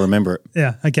 that's why I remember it.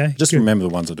 Yeah, okay. Just remember the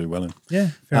ones I do well in. Yeah,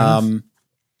 fair enough.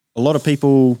 A lot of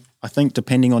people, I think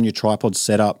depending on your tripod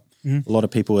setup, a lot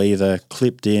of people either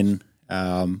clipped in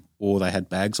or they had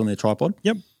bags on their tripod.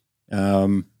 Yep.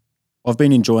 I've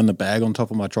been enjoying the bag on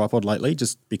top of my tripod lately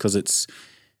just because it's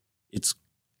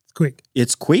quick.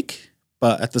 It's quick,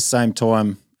 but at the same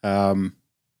time,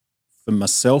 for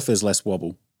myself, there's less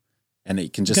wobble. And you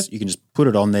can just put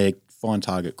it on there, find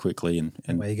target quickly, and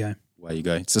away you go. Away you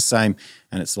go. It's the same,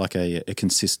 and it's like a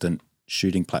consistent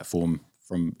shooting platform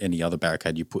from any other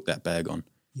barricade. You put that bag on.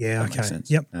 Yeah, okay.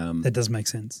 Yep, that does make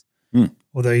sense. Mm.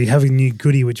 Although you have a new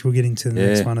goodie, which we'll get into the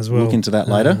next one as well. We'll look into that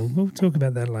later. We'll talk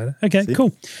about that later. Okay,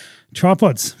 cool.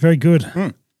 Tripods, very good.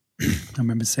 I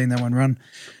remember seeing that one run.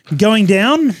 Going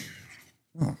down.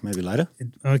 Oh, maybe later.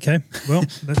 Okay, well,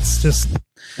 let's just...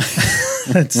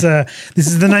 this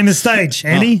is the name of the stage,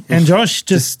 Andy and Josh,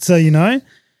 just so you know.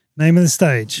 Name of the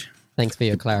stage. Thanks for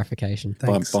your clarification.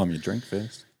 Buy me a drink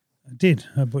first. I did.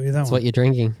 I bought you that one. That's what you're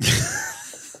drinking.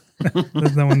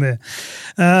 There's no one there.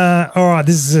 All right,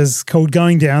 this is called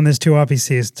Going Down. There's 2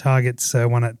 RPCS targets,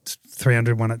 one at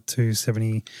 300, one at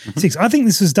 276. I think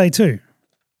this was day 2.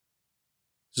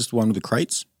 Just the one with the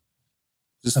crates?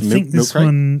 I think this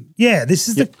one, this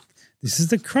is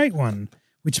the crate one,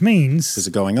 which means is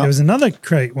it going up? There was another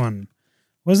crate one,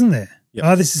 wasn't there? Yep.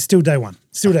 Oh, this is still day 1.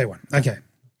 Still day 1. Okay.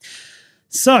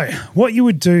 So what you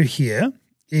would do here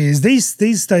is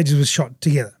these stages were shot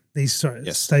together. These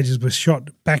stages were shot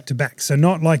back to back. So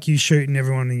not like you shoot and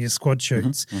everyone in your squad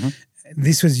shoots.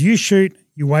 This was you shoot,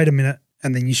 you wait a minute,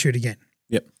 and then you shoot again.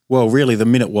 Yep. Well, really, the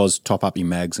minute was top up your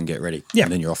mags and get ready. Yeah.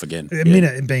 And then you're off again. A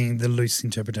minute being the loose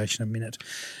interpretation of minute.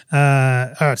 All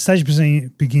right, stage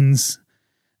begins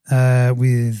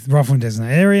with rifle in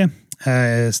designated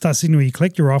area. Start signal, you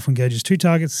collect your rifle, engages 2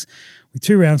 targets with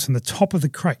 2 rounds from the top of the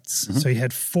crates. So you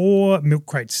had 4 milk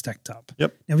crates stacked up.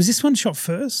 Yep. Now, was this one shot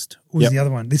first or was the other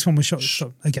one? This one was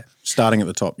shot. Okay. Starting at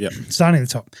the top, yep. Starting at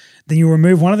the top. Then you'll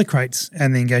remove one of the crates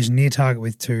and then engage near target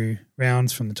with 2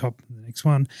 rounds from the top of the next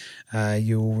one.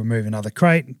 You'll remove another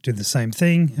crate, do the same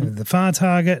thing with the far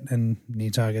target and near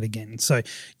target again. So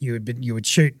you would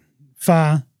shoot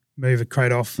far, move a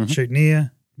crate off, shoot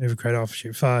near, move a crate off,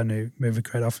 shoot far, move a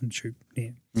crate off and shoot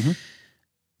near.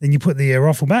 Then you put the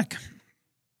rifle back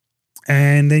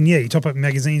and then, you top up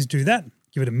magazines, do that,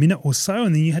 give it a minute or so,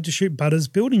 and then you had to shoot Butters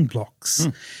building blocks,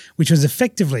 which was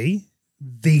effectively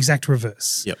the exact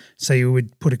reverse. Yep. So you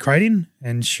would put a crate in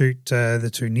and shoot the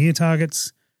 2 near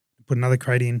targets, put another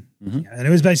crate in, and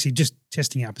it was basically just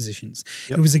testing out positions.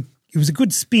 Yep. It was a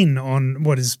good spin on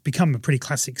what has become a pretty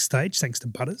classic stage, thanks to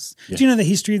Butters. Yeah. Do you know the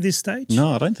history of this stage?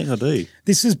 No, I don't think I do.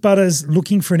 This is Butters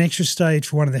looking for an extra sage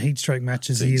for one of the heat stroke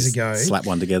matches years ago. Slap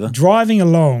one together. Driving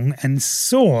along and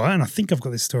saw, and I think I've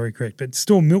got this story correct, but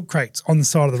saw milk crates on the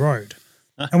side of the road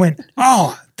and went,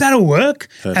 oh, that'll work.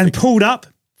 Perfect. And pulled up,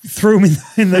 threw them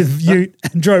in the ute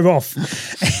and drove off.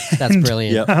 That's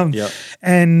brilliant.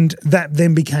 And that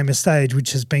then became a stage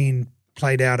which has been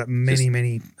played out at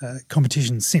many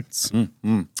competitions since,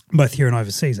 both here and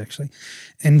overseas actually.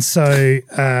 And so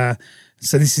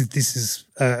this is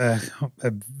a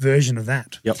version of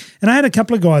that. Yep. And I had a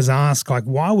couple of guys ask, like,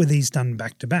 why were these done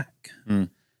back to back?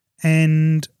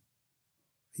 And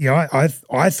I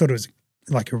thought it was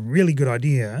like a really good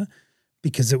idea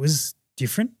because it was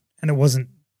different and it wasn't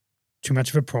too much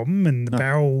of a problem, and the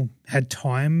barrel had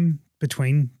time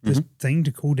between the thing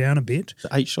to cool down a bit. So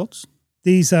 8 shots?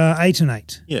 These are 8 and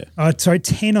 8. Yeah.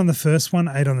 10 on the first one,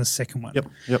 8 on the second one.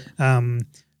 Yep.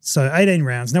 So 18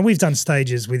 rounds. Now, we've done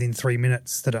stages within 3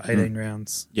 minutes that are 18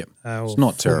 rounds. Yep. It's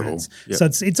not terrible. Yep. So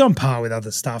it's on par with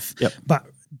other stuff. Yep. But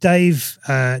Dave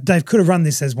could have run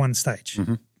this as one stage,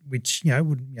 which,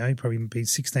 would probably be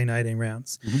 16, 18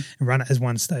 rounds and run it as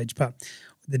one stage. But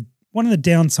one of the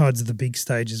downsides of the big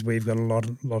stage is where you've got a lot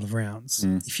of rounds.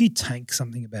 If you tank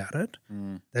something about it,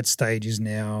 that stage is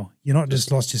now, you're not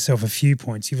just lost yourself a few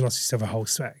points, you've lost yourself a whole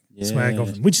swag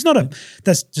of them, which is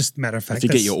that's just a matter of fact. If you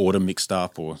get your order mixed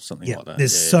up or something like that.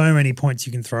 There's so many points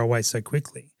you can throw away so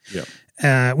quickly,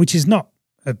 which is not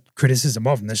a criticism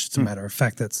of them. That's just a matter of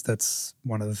fact. That's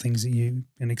one of the things that you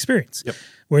can experience. Yep.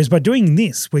 Whereas by doing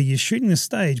this, where you're shooting the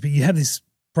stage, but you have this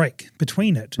break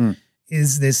between it,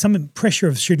 there's some pressure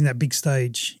of shooting that big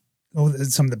stage, or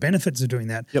some of the benefits of doing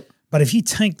that. Yep. But if you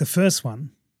tank the first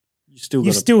one,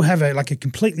 you still have a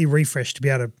completely refresh to be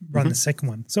able to run the second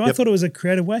one. So I thought it was a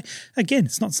creative way. Again,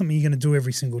 it's not something you're going to do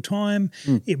every single time.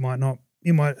 It might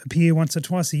appear once or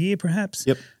twice a year, perhaps.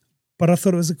 Yep. But I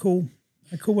thought it was a cool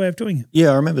way of doing it.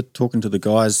 Yeah, I remember talking to the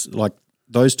guys, like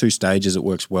those 2 stages it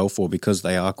works well for because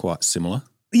they are quite similar.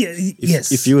 Yeah.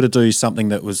 Yes. If you were to do something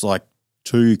that was like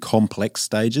 2 complex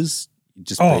stages,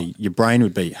 your brain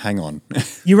would be, hang on.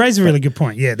 You raise a really good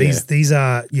point. Yeah, these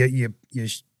are you're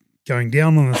going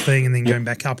down on the thing and then going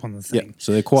back up on the thing. Yeah,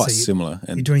 so they're quite similar.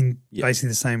 And you're doing basically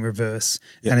the same reverse,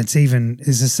 and it's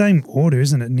the same order,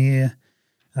 isn't it? Near.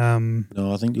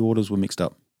 No, I think the orders were mixed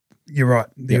up. You're right.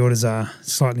 The orders are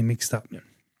slightly mixed up. Yep.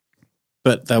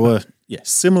 But they were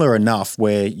similar enough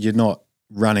where you're not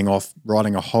running off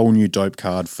writing a whole new dope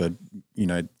card for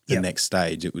the next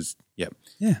stage. It was So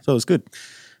it was good.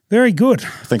 Very good.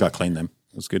 I think I cleaned them.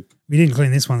 It was good. We didn't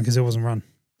clean this one because it wasn't run.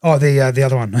 Oh, the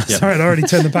other one. Yep. Sorry, I already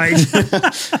turned the page.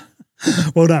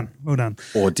 Well done.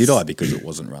 Or did I because it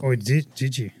wasn't run? Or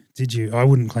did you? Did you? I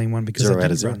wouldn't clean one because 0 I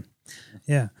out of didn't 0. run.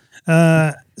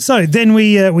 Yeah. So then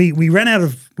we ran out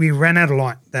of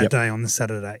light that day on the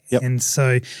Saturday, and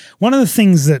so one of the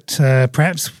things that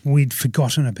perhaps we'd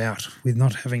forgotten about with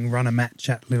not having run a match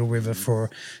at Little River for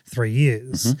 3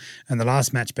 years, and the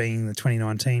last match being the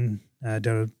 2019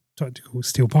 Delta Tactical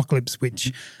Steel Apocalypse,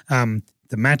 which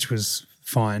the match was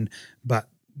fine, but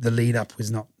the lead up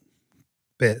was not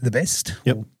the best.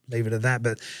 Yep. We'll leave it at that.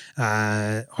 But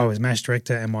I was match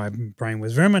director and my brain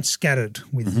was very much scattered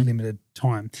with limited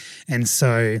time. And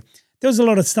so there was a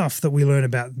lot of stuff that we learned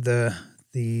about the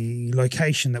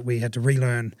location that we had to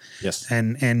relearn. Yes.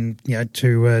 And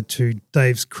to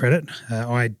Dave's credit,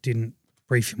 I didn't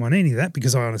brief him on any of that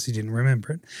because I honestly didn't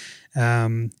remember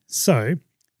it. So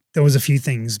there was a few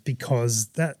things because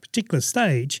that particular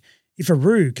stage, if a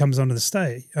Roo comes onto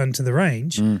the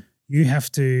range, you have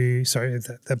to,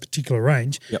 that particular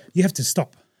range, you have to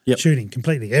stop shooting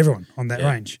completely, everyone on that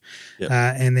range. Yep.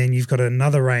 And then you've got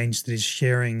another range that is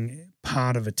sharing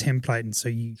part of a template, and so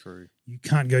you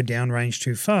can't go down range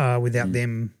too far without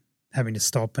them having to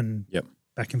stop and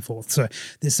back and forth. So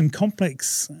there's some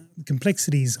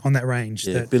complexities on that range.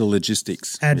 Yeah, a bit of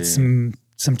logistics. Add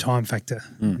some time factor.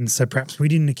 And so perhaps we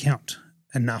didn't account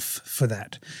enough for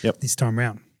that this time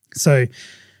around. So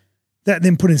that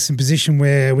then put us in a position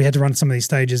where we had to run some of these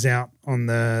stages out on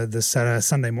the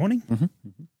Sunday morning,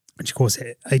 which of course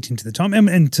ate into the time.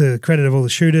 And to the credit of all the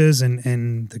shooters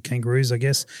and the Kangaroos, I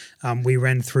guess, we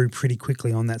ran through pretty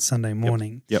quickly on that Sunday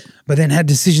morning. Yep. But then had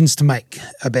decisions to make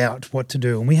about what to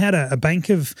do. And we had a bank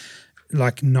of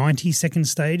like 90-second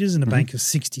stages and a bank of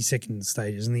 60-second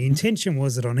stages. And the intention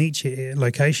was that on each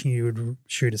location you would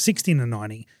shoot a 60 and a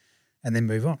 90 and then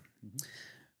move on.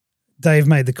 Dave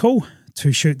made the call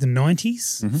to shoot the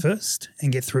 90s first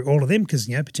and get through all of them because,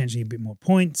 potentially a bit more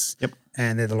points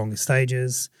and they're the longest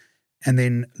stages, and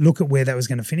then look at where that was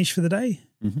going to finish for the day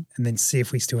and then see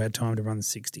if we still had time to run the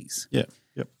 60s. Yeah.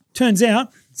 Yep. Turns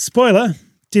out, spoiler,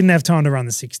 didn't have time to run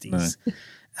the 60s.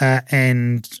 No.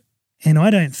 And I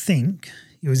don't think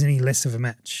it was any less of a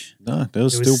match. No, there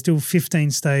was still 15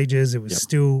 stages. It was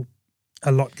still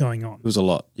a lot going on. It was a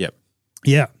lot,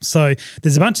 Yeah, so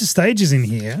there's a bunch of stages in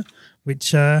here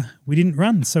which we didn't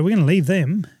run. So we're going to leave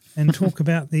them and talk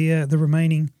about the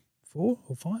remaining 4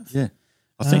 or 5. Yeah.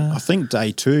 I think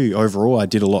day 2 overall I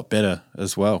did a lot better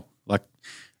as well. Like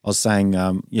I was saying,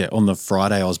 on the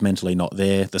Friday I was mentally not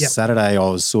there. The Saturday I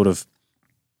was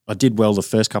I did well the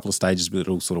first couple of stages, but it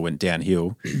all sort of went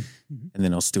downhill. And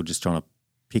then I was still just trying to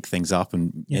pick things up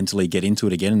and mentally get into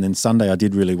it again. And then Sunday I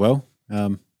did really well.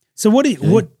 So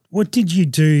what did you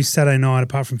do Saturday night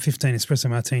apart from 15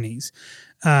 espresso martinis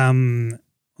on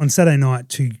on Saturday night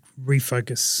to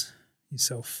refocus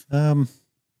yourself?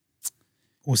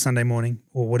 Or Sunday morning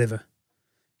or whatever?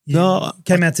 You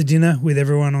came out to dinner with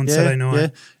everyone on Saturday night. Yeah,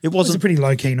 it was a pretty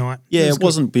low-key night. Yeah, it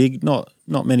wasn't big, not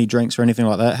many drinks or anything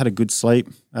like that. Had a good sleep.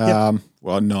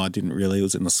 Well, no, I didn't really. It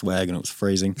was in the swag and it was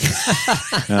freezing.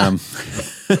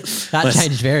 That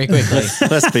changed very quickly.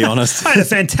 Let's be honest. I had a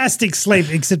fantastic sleep,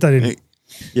 except I didn't.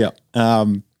 Yeah.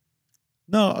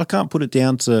 No, I can't put it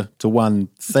down to one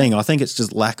thing. I think it's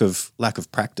just lack of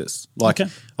practice. Like,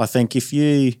 I think if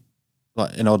you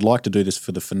and I'd like to do this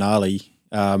for the finale.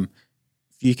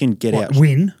 If you can get out,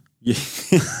 win,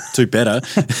 do better.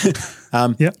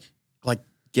 Like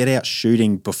get out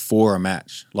shooting before a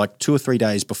match, like 2 or 3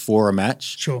 days before a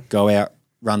match. Sure, go out,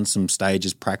 run some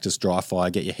stages, practice dry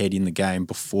fire, get your head in the game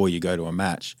before you go to a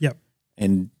match. Yep,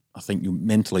 and I think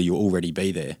mentally you'll already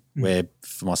be there. Where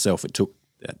for myself, it took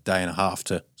a day and a half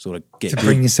to sort of get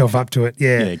bring yourself up to it.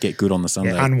 Yeah, get good on the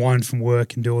Sunday, unwind from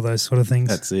work and do all those sort of things.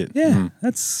 That's it. Yeah,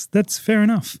 that's fair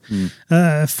enough.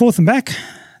 Fourth and back.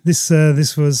 This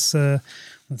was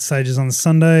stages on the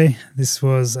Sunday. This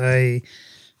was a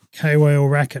K-Whale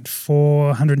rack at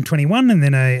 421 and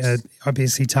then a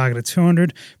IPSC target at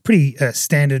 200. Pretty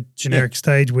standard generic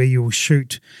stage where you will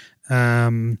shoot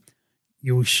the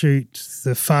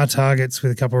far targets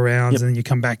with a couple of rounds and then you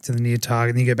come back to the near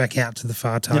target and then you go back out to the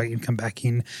far target and come back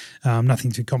in.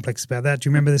 Nothing too complex about that. Do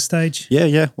you remember this stage?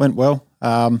 Yeah, went well.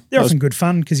 They're often good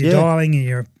fun because you're dialing and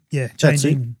you're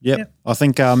changing. Yep. I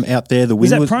think out there the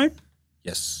wind was that prone?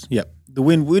 Yes. Yep. The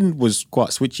wind was quite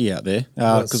switchy out there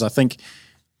because I think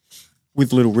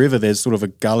with Little River there's sort of a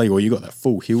gully or you got that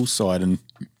full hillside and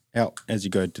out as you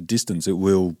go to distance it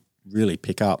will really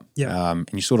pick up. Yeah. And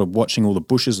you're sort of watching all the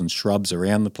bushes and shrubs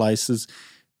around the places,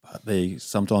 but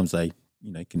sometimes they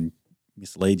can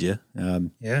mislead you.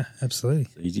 Yeah, absolutely.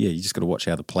 So you just got to watch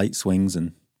how the plate swings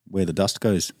and where the dust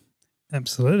goes.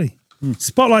 Absolutely.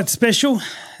 Spotlight special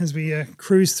as we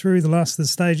cruise through the last of the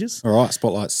stages. All right,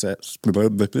 spotlight sets.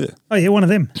 Oh, yeah, one of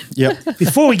them. Yep.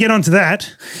 Before we get on to that,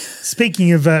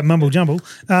 speaking of mumble jumble,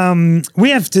 we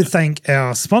have to thank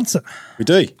our sponsor. We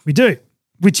do.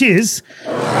 Which is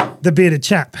the Bearded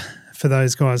Chap. For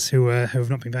those guys who have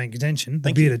not been paying attention,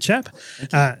 the Bearded Chap,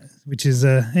 which is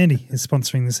Andy is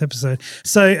sponsoring this episode.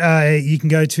 So you can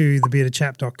go to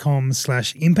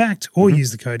thebeardedchap.com/impact or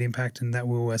use the code impact and that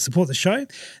will support the show.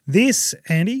 This,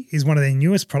 Andy, is one of their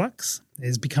newest products. It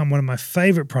has become one of my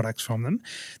favourite products from them.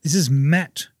 This is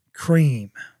Matte Cream.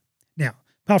 Now,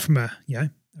 apart from a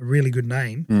really good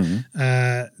name,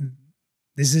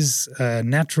 this is a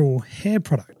natural hair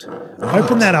product.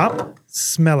 Open that up,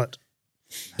 smell it.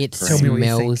 It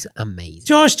smells amazing.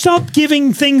 Josh, stop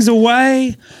giving things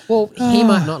away. Well, he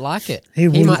might not like it. He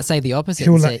might say the opposite.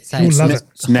 He'll love it.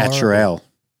 It's natural.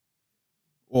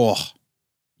 Oh,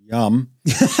 yum.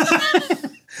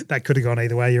 That could have gone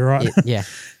either way. You're right. Yeah.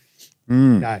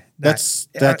 No, that's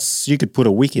you could put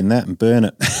a wick in that and burn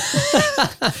it.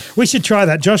 We should try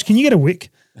that. Josh, can you get a wick?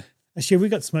 Actually, we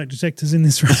got smoke detectors in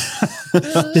this room.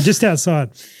 They're just outside.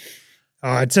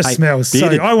 Oh, it just smells so.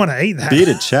 I want to eat that.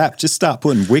 Bearded Chap, just start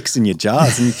putting wicks in your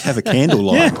jars and have a candle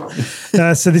light.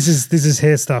 So this is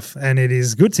hair stuff, and it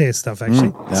is good hair stuff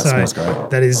actually. That smells great.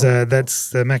 That is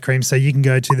that's the Matte Cream. So you can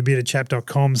go to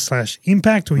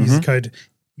thebeardedchap.com/impact or use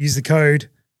the code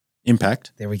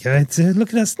Impact. There we go. Look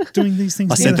at us doing these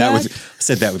things. I said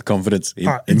that with confidence. All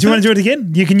right. Do you want to do it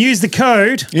again? You can use the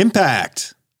code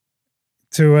Impact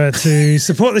to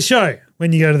support the show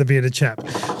when you go to the Bearded Chap.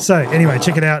 So anyway,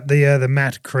 check it out, the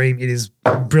Matte Cream. It is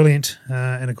brilliant.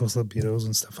 And of course the beard oils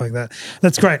and stuff like that.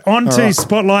 That's great. On to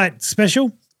Spotlight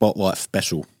Special. Spotlight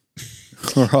Special.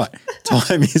 All right.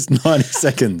 Time is 90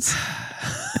 seconds.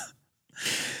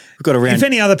 We've got around. If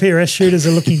any other PRS shooters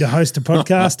are looking to host a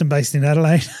podcast and based in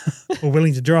Adelaide or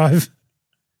willing to drive.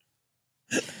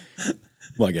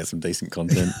 Might get some decent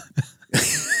content.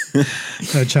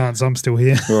 No chance. I'm still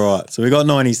here. All right. So we've got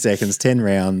 90 seconds, 10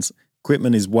 rounds.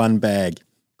 Equipment is one bag.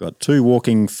 Got 2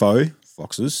 walking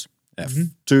foxes at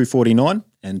 249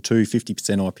 and 2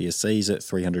 50% IPSCs at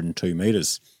 302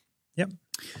 metres. Yep.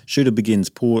 Shooter begins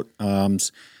port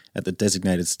arms at the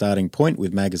designated starting point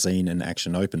with magazine and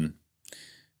action open.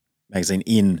 Magazine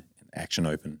in and action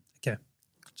open. Okay.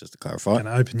 Just to clarify. Going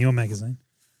to open your magazine.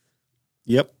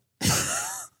 Yep.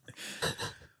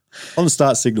 On the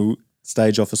start signal,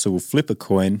 stage officer will flip a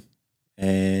coin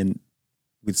and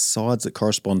with sides that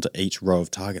correspond to each row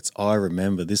of targets. I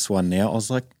remember this one now. I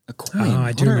was like, a coin? Oh,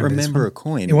 I don't remember a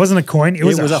coin. It wasn't a coin. It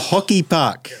was a hockey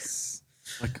puck. Yes.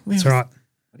 That's right.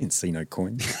 I didn't see no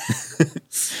coin.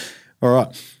 All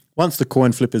right. Once the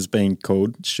coin flip has been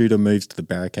called, shooter moves to the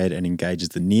barricade and engages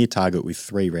the near target with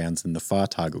 3 rounds and the far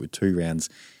target with 2 rounds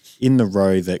in the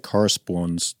row that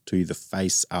corresponds to the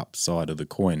face-up side of the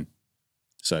coin.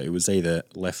 So it was either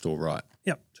left or right.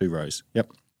 Yep. 2 rows.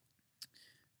 Yep.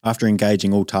 After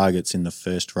engaging all targets in the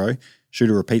first row,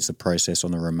 shooter repeats the process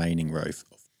on the remaining row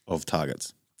of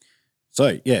targets.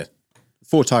 So,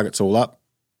 4 targets all up,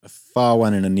 a far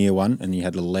one and a near one, and you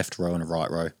had a left row and a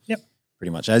right row. Yep. Pretty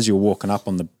much. As you're walking up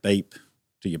on the beep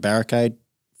to your barricade,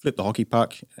 flip the hockey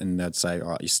puck, and they'd say, all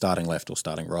right, you're starting left or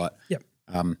starting right. Yep.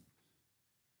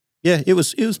 It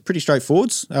was pretty straightforward.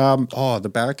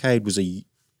 The barricade was a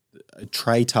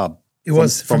tray tub. It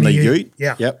was from the ute.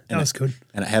 Yeah. Yep. That was good.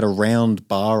 And it had a round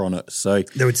bar on it. So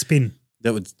they would spin.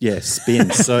 That would, spin.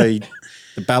 So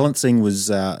the balancing was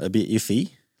a bit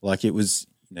iffy. Like it was,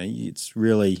 it's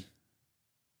really,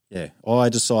 I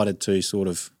decided to sort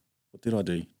of, what did I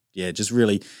do? Yeah, just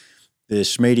really the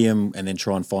schmedium and then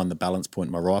try and find the balance point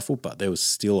in my rifle. But there was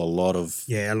still a lot of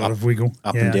of wiggle.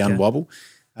 Up and down wobble.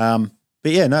 But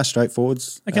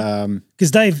straightforwards. Okay.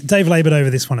 Because Dave laboured over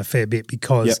this one a fair bit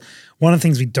because one of the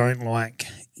things we don't like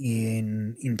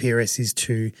in PRS is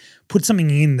to put something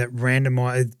in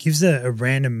that gives a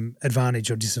random advantage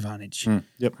or disadvantage.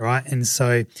 Right? And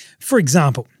so, for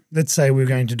example, let's say we're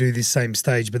going to do this same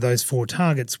stage, but those 4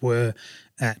 targets were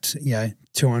at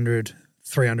 200,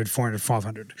 300, 400,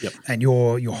 500. Yep. And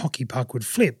your hockey puck would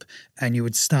flip and you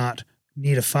would start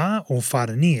near to far or far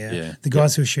to near. Yeah. The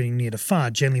guys who are shooting near to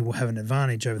far generally will have an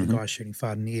advantage over the guys shooting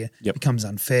far to near. Yep. Becomes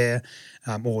unfair,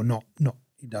 or not.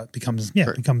 It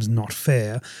becomes not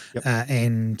fair,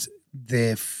 and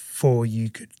therefore you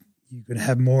could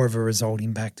have more of a result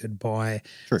impacted by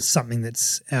something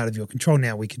that's out of your control.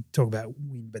 Now we could talk about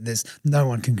wind, but no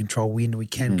one can control wind. We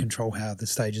can control how the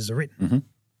stages are written. Mm-hmm.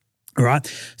 All right.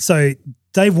 So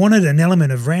Dave wanted an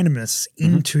element of randomness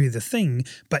into the thing,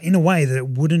 but in a way that it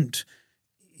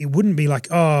wouldn't be like,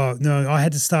 oh, no, I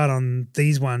had to start on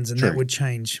these ones and that would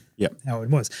change how it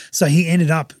was. So he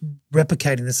ended up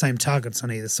replicating the same targets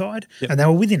on either side and they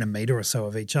were within a metre or so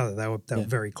of each other. They were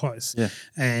very close. Yeah.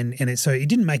 And so it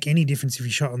didn't make any difference if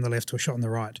you shot on the left or shot on the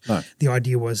right. No. The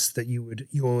idea was that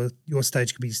your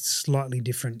stage could be slightly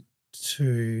different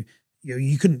to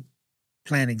you couldn't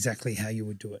plan exactly how you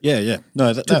would do it. Yeah.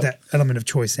 No, took that element of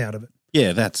choice out of it.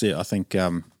 Yeah, that's it. I think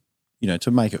to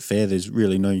make it fair, there's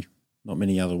really not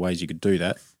many other ways you could do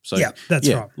that. So that's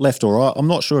right. Left or right. I'm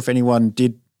not sure if anyone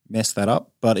did mess that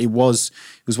up, but it was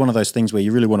one of those things where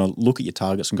you really want to look at your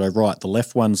targets and go, right, the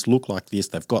left ones look like this.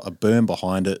 They've got a berm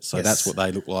behind it, so that's what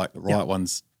they look like. The right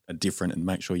ones are different, and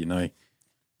make sure you know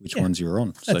which ones you're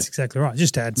on. That's exactly right.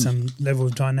 Just to add some level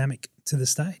of dynamic to the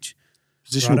stage.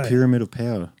 Positional pyramid of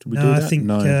power. Did we do that? I think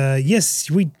yes,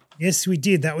 we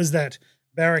did. That was that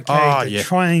barricade,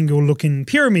 triangle-looking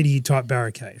pyramid-y type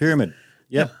barricade. Pyramid.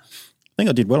 Yep. I think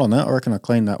I did well on that. I reckon I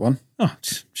cleaned that one. Oh,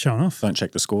 just showing off. Don't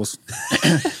check the scores.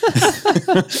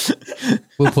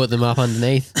 We'll put them up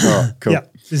underneath. All right, cool. Yeah,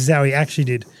 this is how he actually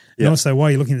did. And also, while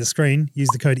you're looking at the screen, use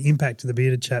the code IMPACT to the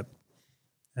bearded chap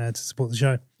to support the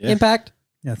show. Yeah. Impact.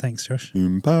 Yeah, thanks, Josh.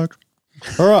 Impact.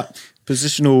 All right.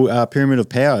 Positional pyramid of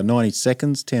power, 90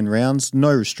 seconds, 10 rounds,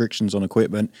 no restrictions on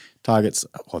equipment. Targets,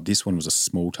 this one was a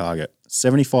small target,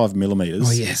 75 millimetres.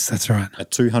 Oh, yes, that's right.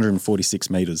 At 246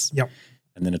 metres. Yep.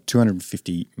 And then a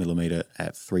 250 millimetre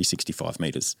at 365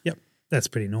 metres. Yep. That's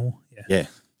pretty normal. Yeah.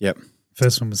 Yep.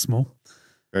 First one was small.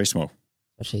 Very small.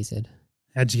 What she said.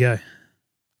 How'd you go?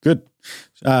 Good.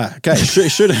 Okay.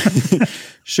 Shooter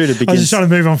begins. I was just trying to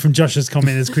move on from Josh's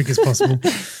comment as quick as possible.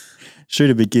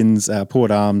 Shooter begins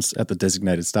port arms at the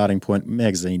designated starting point,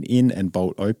 magazine in and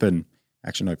bolt open.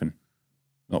 Action open.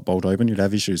 Not bolt open, you'd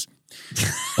have issues.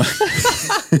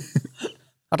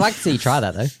 I'd like to see you try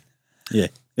that though. Yeah.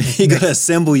 You got to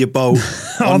assemble your bolt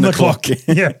on the clock.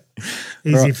 Yeah.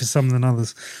 Easier Right. for some than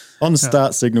others. On the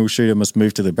start signal, shooter must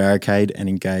move to the barricade and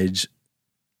engage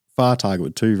far target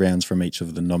with 2 rounds from each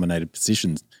of the nominated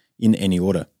positions in any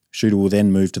order. Shooter will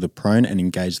then move to the prone and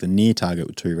engage the near target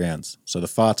with 2 rounds. So the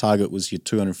far target was your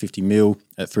 250 mil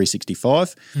at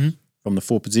 365 from the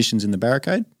 4 positions in the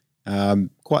barricade.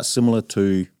 Quite similar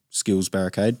to Skills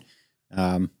barricade,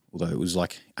 although it was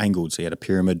like angled. So you had a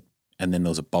pyramid and then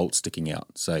there was a bolt sticking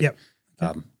out. So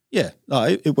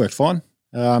it worked fine.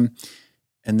 And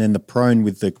then the prone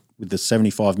with the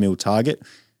 75 mil target,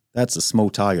 that's a small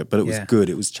target, but it was good.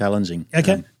 It was challenging.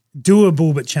 Okay.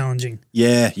 Doable but challenging.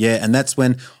 Yeah. And that's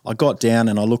when I got down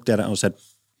and I looked at it and I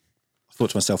thought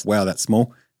to myself, wow, that's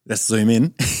small. Let's zoom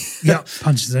in. Yeah,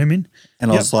 punch zoom in.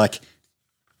 And I was like,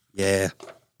 what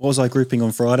was I grouping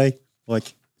on Friday?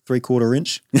 Like 3/4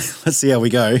 inch. Let's see how we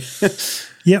go.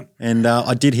 Yep. And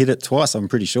I did hit it twice, I'm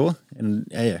pretty sure. And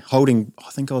I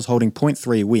think I was holding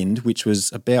 0.3 wind, which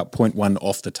was about 0.1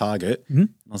 off the target. Mm-hmm.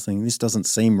 I was thinking, this doesn't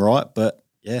seem right, but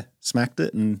yeah, smacked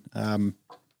it. And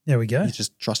there we go. you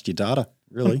just trust your data,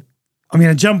 really. I'm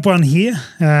going to jump one here.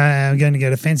 I'm going to go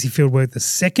to Fancy Fieldwork the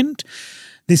second.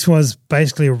 This was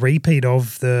basically a repeat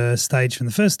of the stage from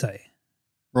the first day.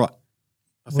 Right.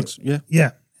 I think so, yeah.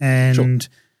 Yeah. And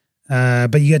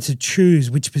but you had to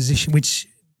choose which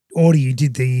order you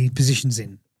did the positions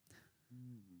in.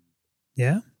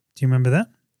 Yeah? Do you remember that?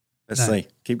 Let's see.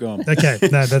 Keep going. Okay.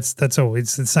 No, that's all.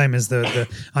 It's the same as the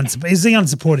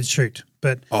unsupported shoot,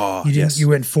 but you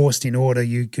weren't forced in order.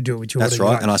 You could do it with your That's order.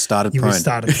 right. Like, And I started you prone.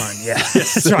 started prone. Yeah.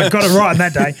 That's right. Got it right on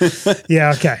that day.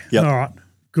 Yeah. Okay. Yep. All right.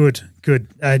 Good. Do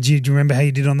you remember how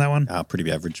you did on that one?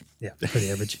 Pretty average. Yeah, pretty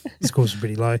average. Scores were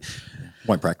pretty low.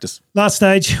 Won't practice. Last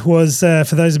stage was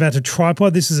for those about to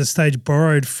tripod. This is a stage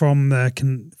borrowed from a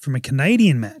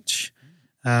Canadian match,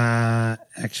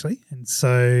 actually. And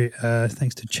so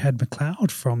thanks to Chad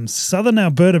McLeod from Southern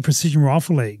Alberta Precision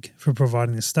Rifle League for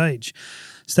providing the stage.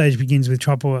 Stage begins with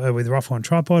tripod, with rifle on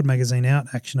tripod, magazine out,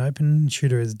 action open,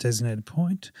 shooter as a designated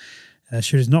point.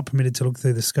 Shooter is not permitted to look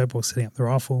through the scope while setting up the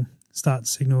rifle. Start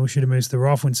signal, shooter moves the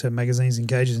rifle, insert magazines,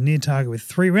 engages near target with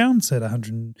 3 rounds at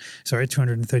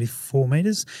 234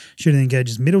 metres. Shooter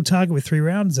engages middle target with 3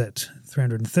 rounds at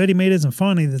 330 metres. And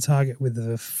finally, the target with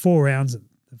the 4 rounds at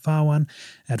the far one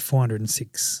at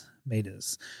 406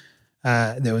 metres.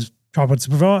 There was tripods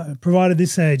provided.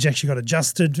 This stage actually got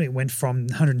adjusted. It went from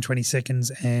 120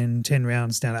 seconds and 10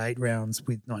 rounds down to 8 rounds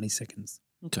with 90 seconds.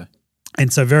 Okay.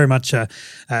 And so very much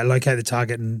locate the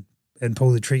target and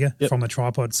pull the trigger from a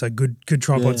tripod. So good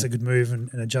tripods that could move and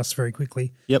adjust very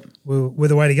quickly. Yep. Were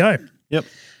the way to go. Yep.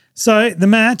 So the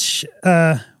match,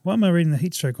 why am I reading the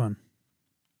heat stroke one?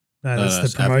 No,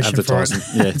 that's the promotion for it.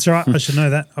 Yeah. That's right. I should know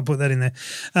that. I put that in there.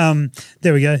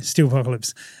 There we go. Steel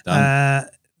Apocalypse.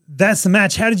 That's the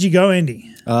match. How did you go,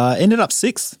 Andy? Ended up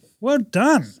 6th. Well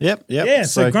done. Yep. Yeah,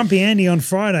 so Grumpy Andy on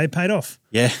Friday paid off.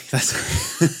 Yeah,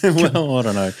 that's well, I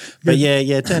don't know, but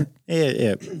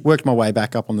yeah, worked my way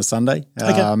back up on the Sunday.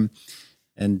 Okay.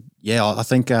 And yeah, I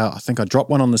think I dropped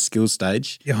one on the skills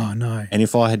stage. Oh no! And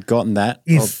if I had gotten that,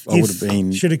 I would have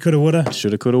been shoulda, coulda, woulda.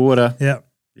 Shoulda, coulda, woulda. Yeah.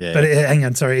 Yeah. But hang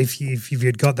on, sorry. If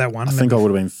you'd got that one, I think I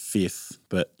would have been 5th.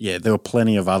 But yeah, there were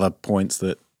plenty of other points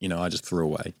that I just threw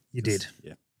away. You did.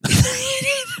 Yeah.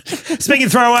 Speaking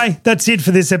of throwaway, that's it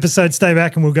for this episode. Stay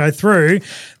back and we'll go through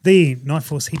the Night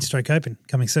Force Heat Stroke Open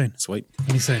coming soon. Sweet.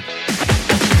 Coming soon.